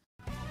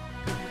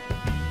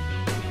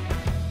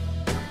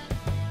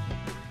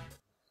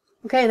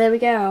 Okay, there we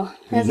go.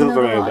 There's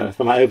another one.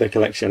 From my Ober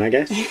collection, I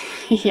guess.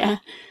 Yeah.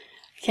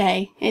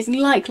 Okay, it's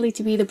likely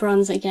to be the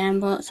bronze again,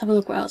 but let's have a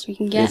look what else we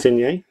can get.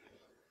 Insigne.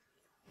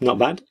 Not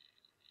bad.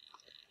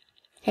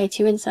 Okay,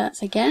 2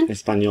 inserts again.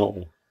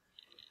 Espanol.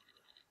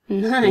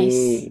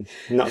 Nice.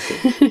 Not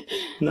so,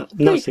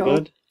 not so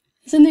good.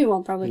 It's a new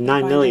one probably.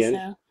 9 million.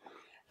 So.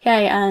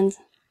 Okay, and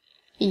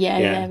yeah,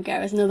 there we go.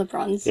 It's another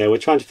bronze. Yeah, we're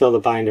trying to fill the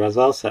binder as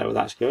well, so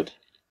that's good.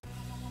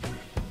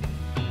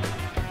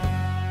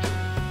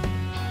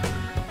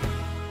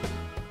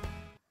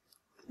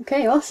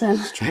 Okay, awesome.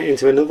 Straight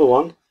into another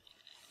one.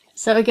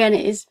 So again,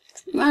 it is.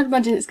 I'd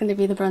imagine it's going to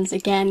be the bronze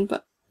again,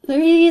 but there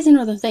really is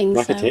another thing.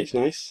 Rakitic,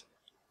 nice.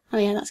 Oh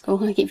yeah, that's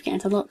cool. I keep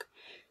forgetting to look.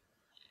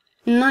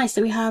 Nice.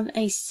 So we have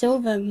a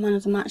silver man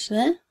of the match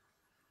there.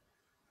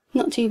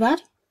 Not too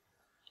bad.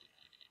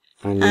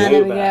 And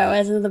there we go.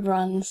 There's another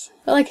bronze.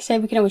 But like I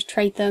said, we can always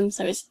trade them,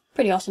 so it's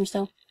pretty awesome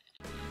still.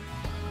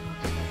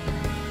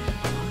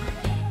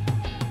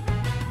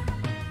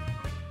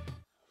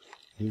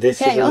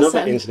 This is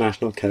another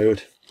international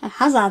code. A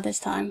Hazard this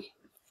time.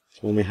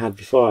 It's one we had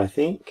before, I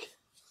think.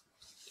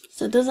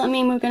 So does that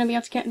mean we're going to be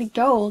able to get the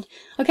gold?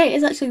 Okay,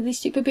 it's actually the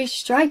Super Boost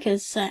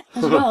Strikers set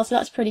as well, so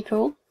that's pretty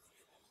cool.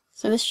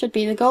 So this should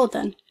be the gold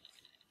then.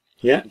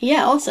 Yeah.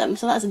 Yeah, awesome.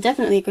 So that's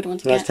definitely a good one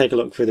to get. Let's take a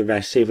look through the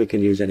rest, see if we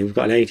can use any. We've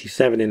got an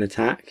 87 in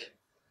attack.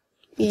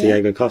 Yeah.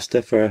 Diego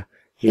Costa for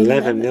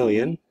 11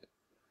 million.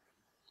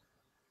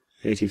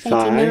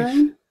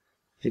 85.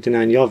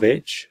 89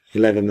 Jovic,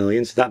 11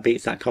 million. So that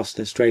beats that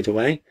Costa straight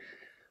away.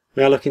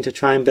 We are looking to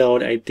try and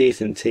build a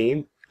decent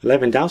team.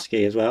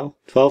 Lewandowski as well,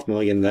 12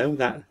 million though.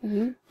 That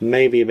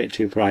may be a bit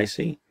too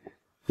pricey.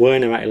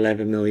 Werner at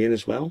 11 million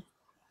as well.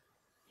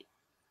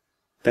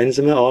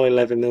 Benzema, all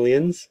 11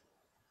 millions.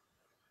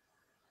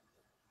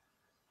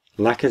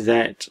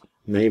 Lacazette,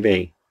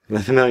 maybe.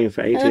 11 million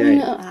for 88.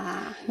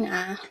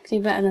 Nah,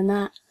 do better than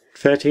that.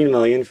 13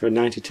 million for a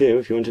 92,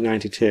 if you want a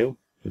 92.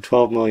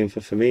 12 million for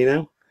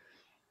Firmino.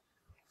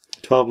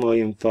 12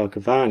 million for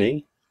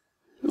Cavani.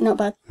 Not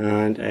bad.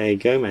 And a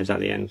Gomez at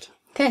the end.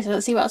 Okay, so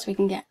let's see what else we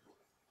can get.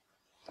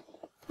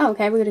 Oh,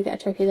 okay, we're going to get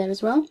a trophy there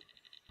as well.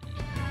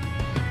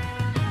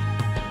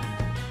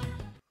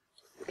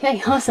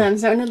 Okay, awesome.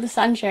 So another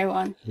Sancho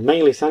one.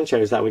 Mainly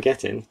Sancho's that we're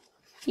getting.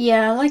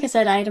 Yeah, like I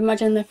said, I'd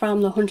imagine they're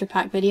from the 100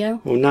 pack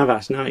video. Well, now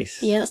that's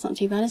nice. Yeah, that's not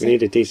too bad, is it? We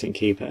need a decent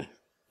keeper.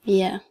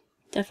 Yeah,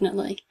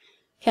 definitely.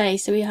 Okay,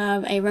 so we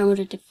have a Real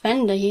Madrid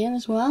defender here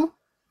as well.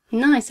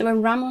 Nice, so a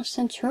Ramos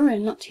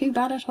Centurion, not too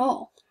bad at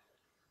all.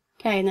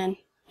 Okay, and then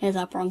here's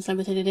our bronze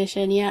limited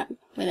edition, yeah,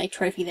 with a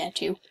trophy there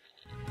too.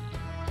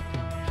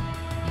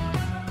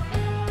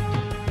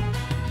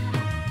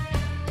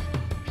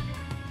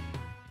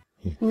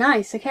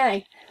 Nice,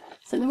 okay.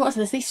 So what's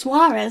this? The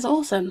Suarez,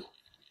 awesome.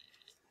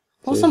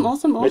 Awesome.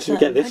 Where did we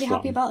get this Really from?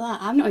 happy about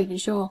that. I'm not even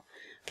sure.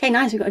 Okay,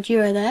 nice, we've got a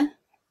duo there.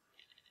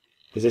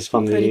 Is this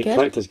from the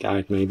collector's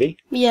guide, maybe?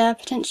 Yeah,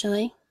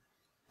 potentially.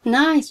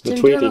 Nice. The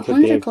So we do have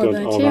Tweedy could be a club good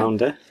there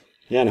all-rounder.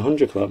 Yeah, and a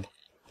 100 club.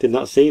 Did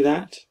not see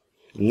that.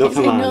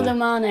 Another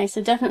Mane,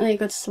 so definitely a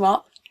good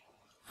swap.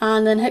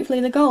 And then hopefully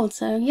the gold.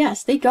 So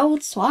yes, the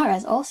gold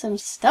Suarez. Awesome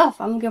stuff.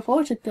 I'm looking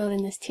forward to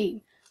building this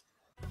team.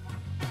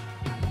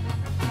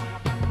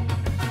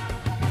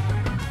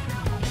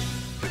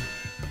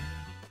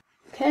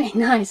 Okay,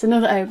 nice.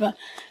 Another over.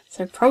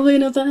 So probably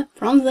another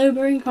bronze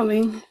over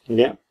incoming.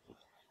 Yep.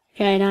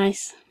 Okay,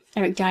 nice.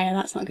 Eric Dyer,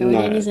 that's not going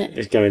in, is it?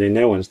 It's going in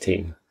no one's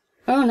team.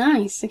 Oh,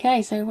 nice.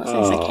 Okay, so what's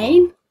this? A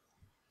Kane?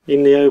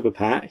 In the Ober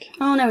pack.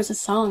 Oh no, it's a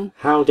song.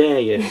 How dare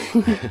you?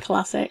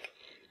 Classic.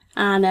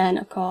 And then,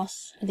 of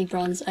course, the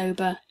bronze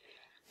Ober.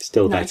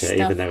 Still Nice better,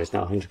 stuff. even though it's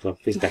not 100 club.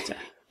 He's better.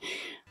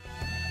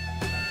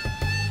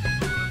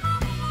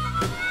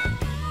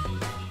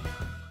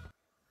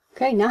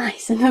 Okay,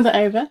 nice. Another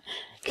over.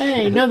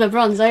 Okay, another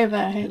bronze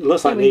over. It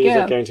looks like these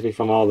are going to be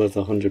from all of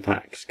the 100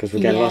 packs, because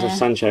we're getting lots of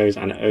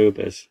Sanchos and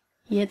Obers.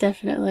 Yeah,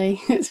 definitely.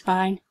 It's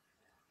fine.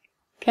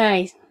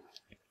 Okay.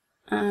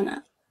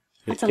 And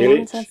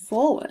Atalanta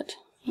forward.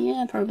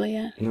 Yeah, probably,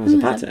 yeah. No,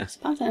 Zapata.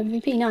 Zapata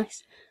MVP,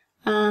 nice.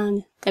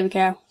 And there we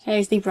go.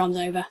 Here's the bronze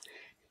over.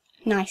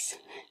 Nice.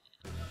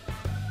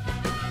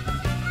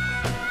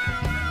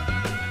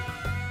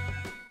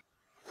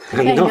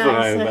 Okay, Another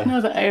nice. over.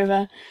 Another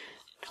over.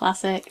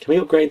 Classic. Can we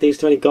upgrade these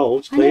to any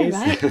golds, please?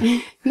 I know,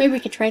 right? Maybe we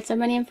could trade so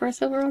many in for a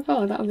silver or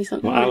gold. That would be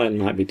something. Well, Alan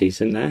might be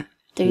decent there.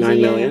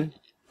 9 million.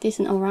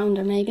 Decent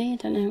all-rounder, maybe. I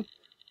don't know.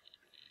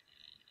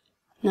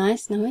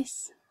 Nice,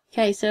 nice.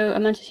 Okay, so a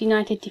Manchester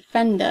United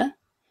defender.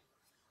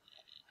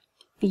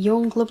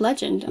 Young club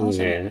legend.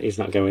 Awesome. Yeah, he's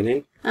not going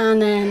in.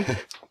 And then,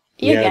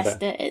 you Yeah,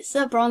 guessed it, it's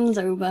a bronze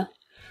over.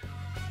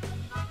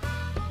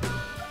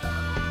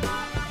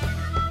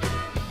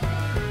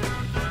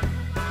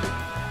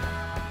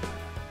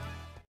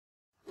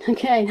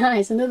 Okay,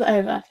 nice, another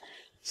over.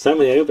 So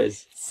many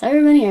Obers.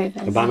 So many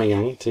overs.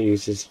 Aubameyang, to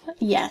use his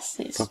Yes,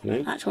 it's proper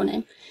name. actual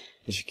name.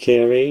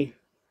 Shaqiri,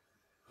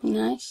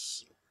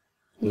 Nice.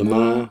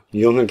 Lamar,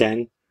 Young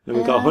again. And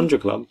we've got a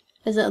 100 club,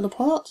 Is it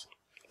Laporte?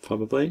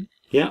 probably.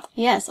 Yeah.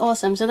 Yes,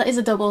 awesome. So that is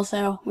a double,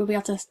 so we'll be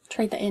able to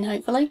trade that in,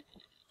 hopefully.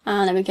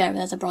 And there we go,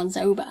 there's a bronze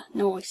over.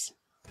 Nice.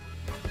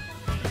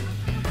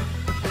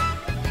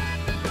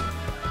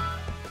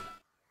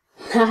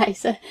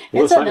 Nice. Looks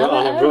It's like we're another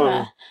on a over.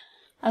 run.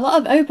 A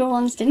lot of over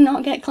ones did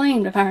not get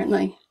claimed,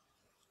 apparently.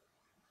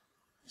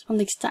 It's one of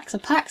these stacks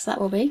of packs, that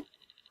will be.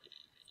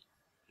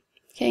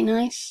 Okay,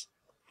 nice.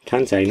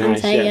 Kante,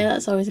 nice. Kante, yeah,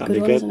 that's always a That'd good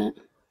be one, good. isn't it?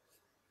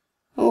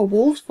 Oh,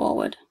 Wolves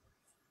forward.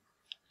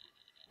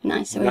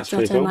 Nice, so we've That's got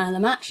pretty a cool. man of the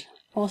match.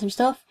 Awesome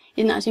stuff.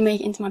 Didn't actually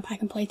make it into my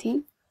pack and play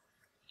team.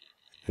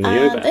 And the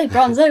And Ober. a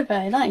bronze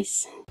over,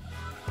 nice.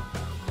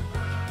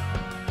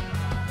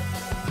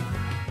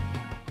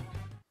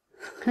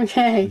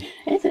 Okay,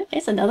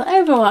 it's another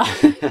over one.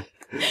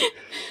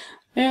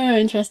 Oh,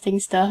 interesting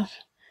stuff.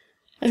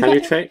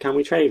 Can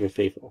we trade with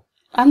people?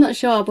 I'm not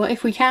sure, but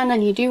if we can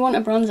and you do want a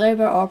bronze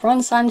over or a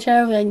bronze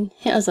Sancho, then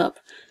hit us up.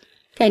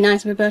 Okay,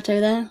 nice Roberto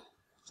there.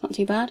 It's not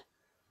too bad.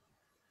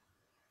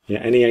 Yeah,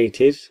 any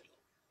 80s.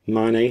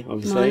 Mane,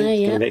 obviously. Mane,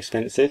 It's yeah. going to be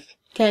expensive.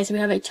 Okay, so we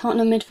have a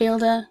Tottenham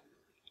midfielder.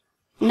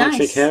 Patrick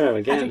Nice. Hero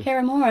again. Patrick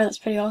Hero Mora, that's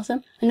pretty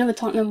awesome. Another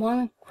Tottenham one,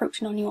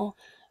 encroaching on your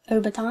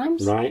over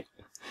times. Right.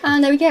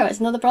 And there we go, it's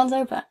another bronze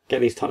over. Get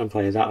these Tottenham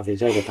players out of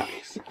these Ober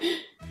packs.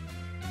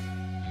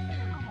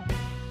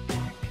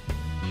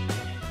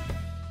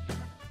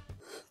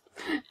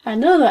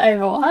 Another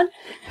over one.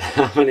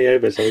 How many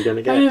Obers are we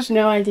going to I get? have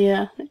no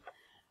idea.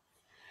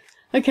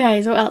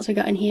 Okay, so what else we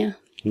got in here?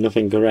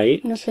 Nothing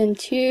great. Nothing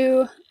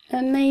too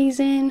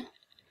amazing.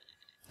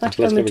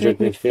 Atletico Madrid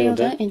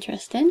midfielder.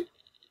 Interesting.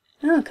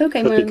 Oh,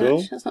 Coco Could be Man cool.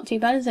 match. That's not too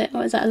bad, is it?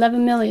 What is that?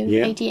 11 million?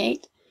 Yeah.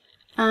 88.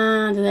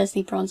 And there's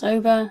the bronze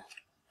over.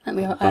 And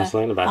we got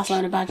Barcelona badge.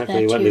 Barcelona badge Hopefully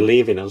there he won't too. be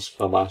leaving us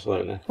for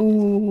Barcelona.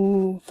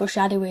 Ooh,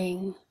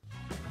 foreshadowing.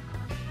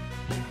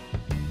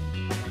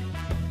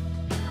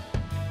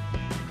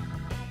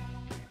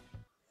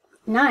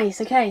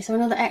 Nice, okay, so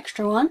another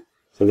extra one.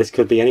 So this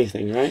could be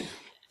anything, right?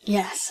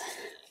 Yes.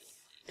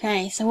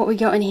 Okay, so what we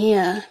got in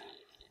here?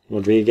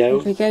 Rodrigo.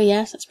 Rodrigo,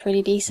 yes, that's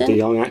pretty decent. De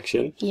Jong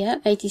action. Yeah,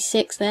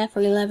 86 there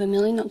for 11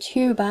 million, not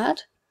too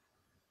bad.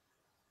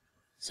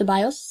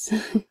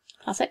 Ceballos,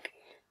 classic.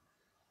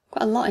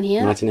 Quite a lot in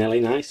here.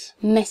 Martinelli, nice.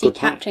 Messi Good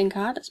captain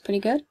card, that's pretty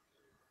good.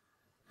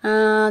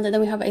 And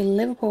then we have a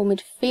Liverpool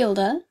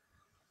midfielder.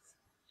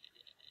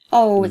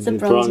 Oh, it's the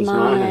bronze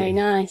Mane.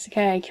 Nice,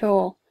 okay,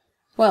 cool.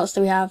 What else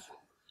do we have?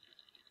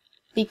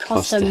 The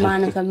Costa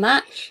man of the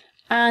match.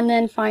 And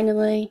then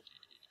finally,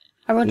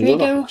 a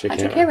Rodrigo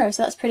hat-trick hero,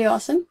 so that's pretty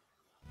awesome.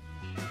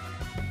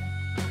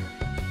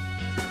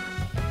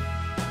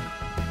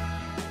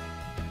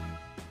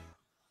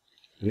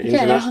 An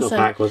international awesome.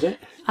 pack, was it?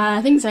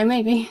 I think so,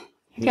 maybe.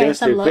 It Okay, goes let's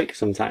have a too look. quick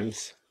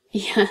sometimes.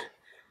 Yeah.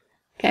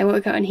 Okay, what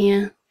we got in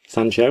here?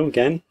 Sancho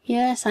again.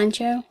 Yeah,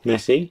 Sancho.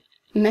 Messi.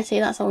 Messi,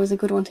 that's always a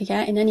good one to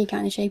get in any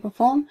kind of shape or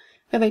form.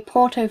 We have a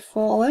Porto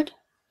forward.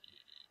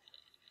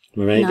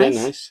 Moreira,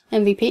 nice.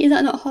 MVP, is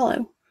that not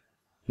hollow?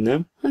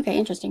 No. Okay,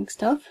 interesting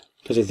stuff.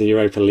 Because it's the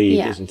Europa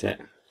League, isn't it?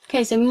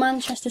 Okay, so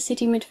Manchester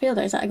City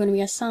midfielder, is that going to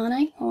be a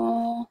Sane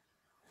or...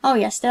 Oh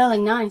yeah,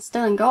 Sterling, nice.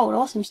 Sterling gold,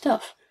 awesome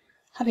stuff.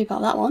 Happy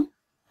about that one.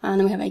 And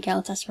then we have a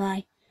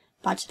Galatasaray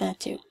badge there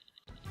too.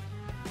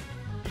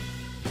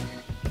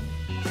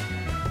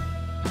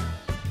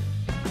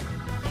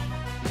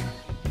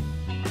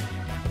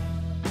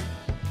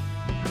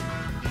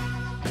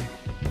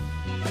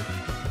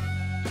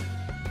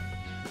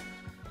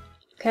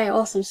 Okay,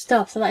 awesome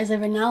stuff. So that is a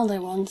Ronaldo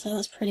one, so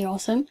that's pretty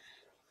awesome.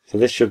 So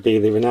this should be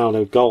the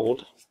Ronaldo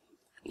gold.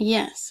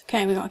 Yes.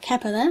 Okay, we got a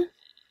Kepa there.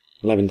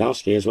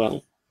 Lewandowski as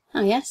well.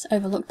 Oh yes,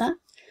 overlooked that.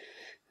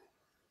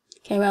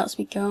 Okay, what else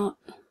we got?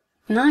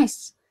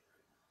 Nice.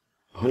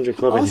 100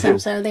 club Awesome,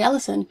 so the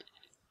Ellison.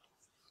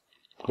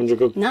 100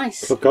 good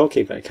Nice. club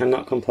goalkeeper,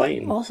 cannot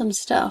complain. Awesome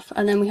stuff.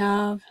 And then we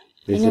have...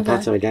 The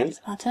Zapata again.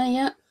 Zapata,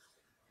 yeah.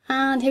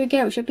 And here we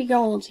go, it should be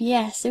gold.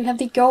 Yes, so we have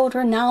the gold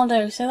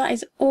Ronaldo, so that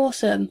is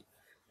awesome.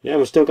 Yeah,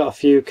 we've still got a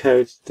few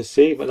codes to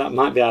see, but that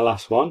might be our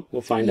last one.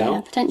 We'll find out.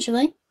 Yeah,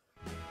 potentially.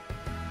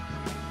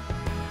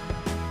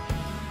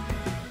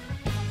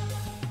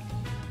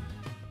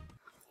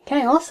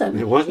 Okay, awesome.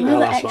 It wasn't our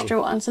Another last extra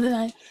one. So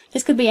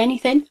this could be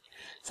anything.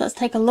 So let's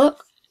take a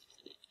look.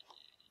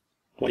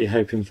 What are you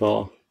hoping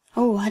for?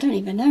 Oh, I don't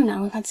even know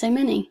now. We've had so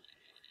many.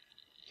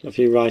 A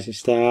few rising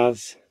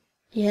stars.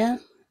 Yeah.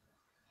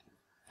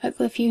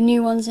 Hopefully a few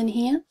new ones in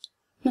here.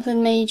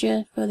 Nothing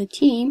major for the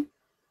team.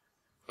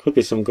 Could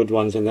be some good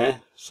ones in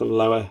there. Some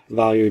lower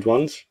valued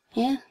ones.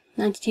 Yeah.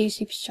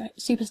 92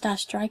 superstar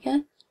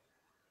striker.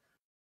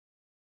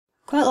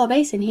 Quite a lot of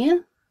base in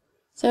here.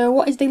 So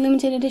what is the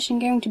limited edition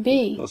going to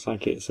be? Looks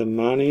like it's a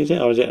Mane, is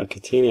it? Or is it a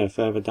Coutinho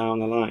further down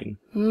the line?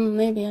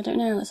 Maybe, I don't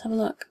know. Let's have a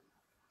look.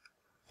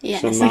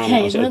 Yes,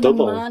 okay, it's another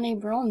Mane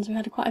bronze. We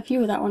had quite a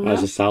few of that one now.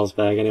 There's a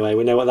Salzburg anyway.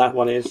 We know what that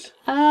one is.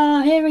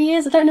 Ah, here he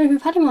is. I don't know if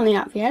we've had him on the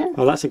app yet.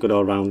 Oh, that's a good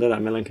all-rounder,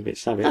 that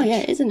Milinkovic-Savic. Oh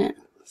yeah, isn't it?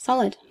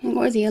 Solid.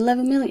 What is he,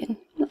 11 million?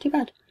 Not too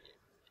bad.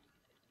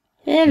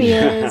 There he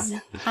is.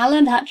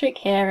 Haaland hat-trick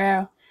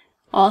hero.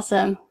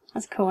 Awesome.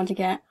 That's a cool one to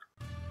get.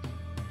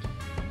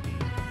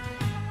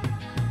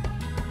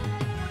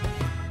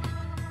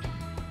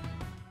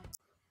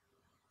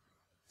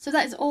 So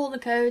that is all the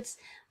codes,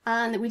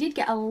 and we did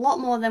get a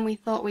lot more than we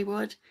thought we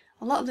would.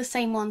 A lot of the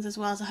same ones as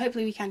well, so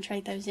hopefully we can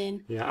trade those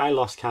in. Yeah, I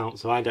lost count,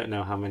 so I don't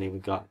know how many we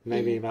got.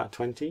 Maybe about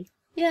 20?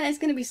 Yeah, it's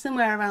going to be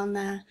somewhere around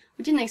there.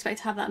 We didn't expect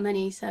to have that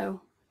many,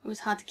 so it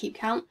was hard to keep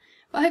count.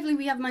 But hopefully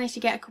we have managed to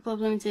get a couple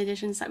of limited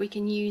editions that we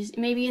can use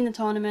maybe in the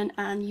tournament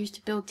and use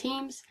to build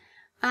teams.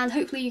 And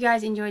hopefully you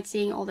guys enjoyed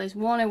seeing all those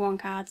 101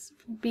 cards.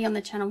 Be on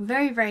the channel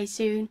very, very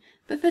soon.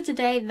 But for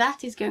today,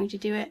 that is going to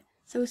do it.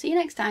 So we'll see you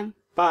next time.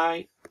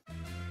 Bye!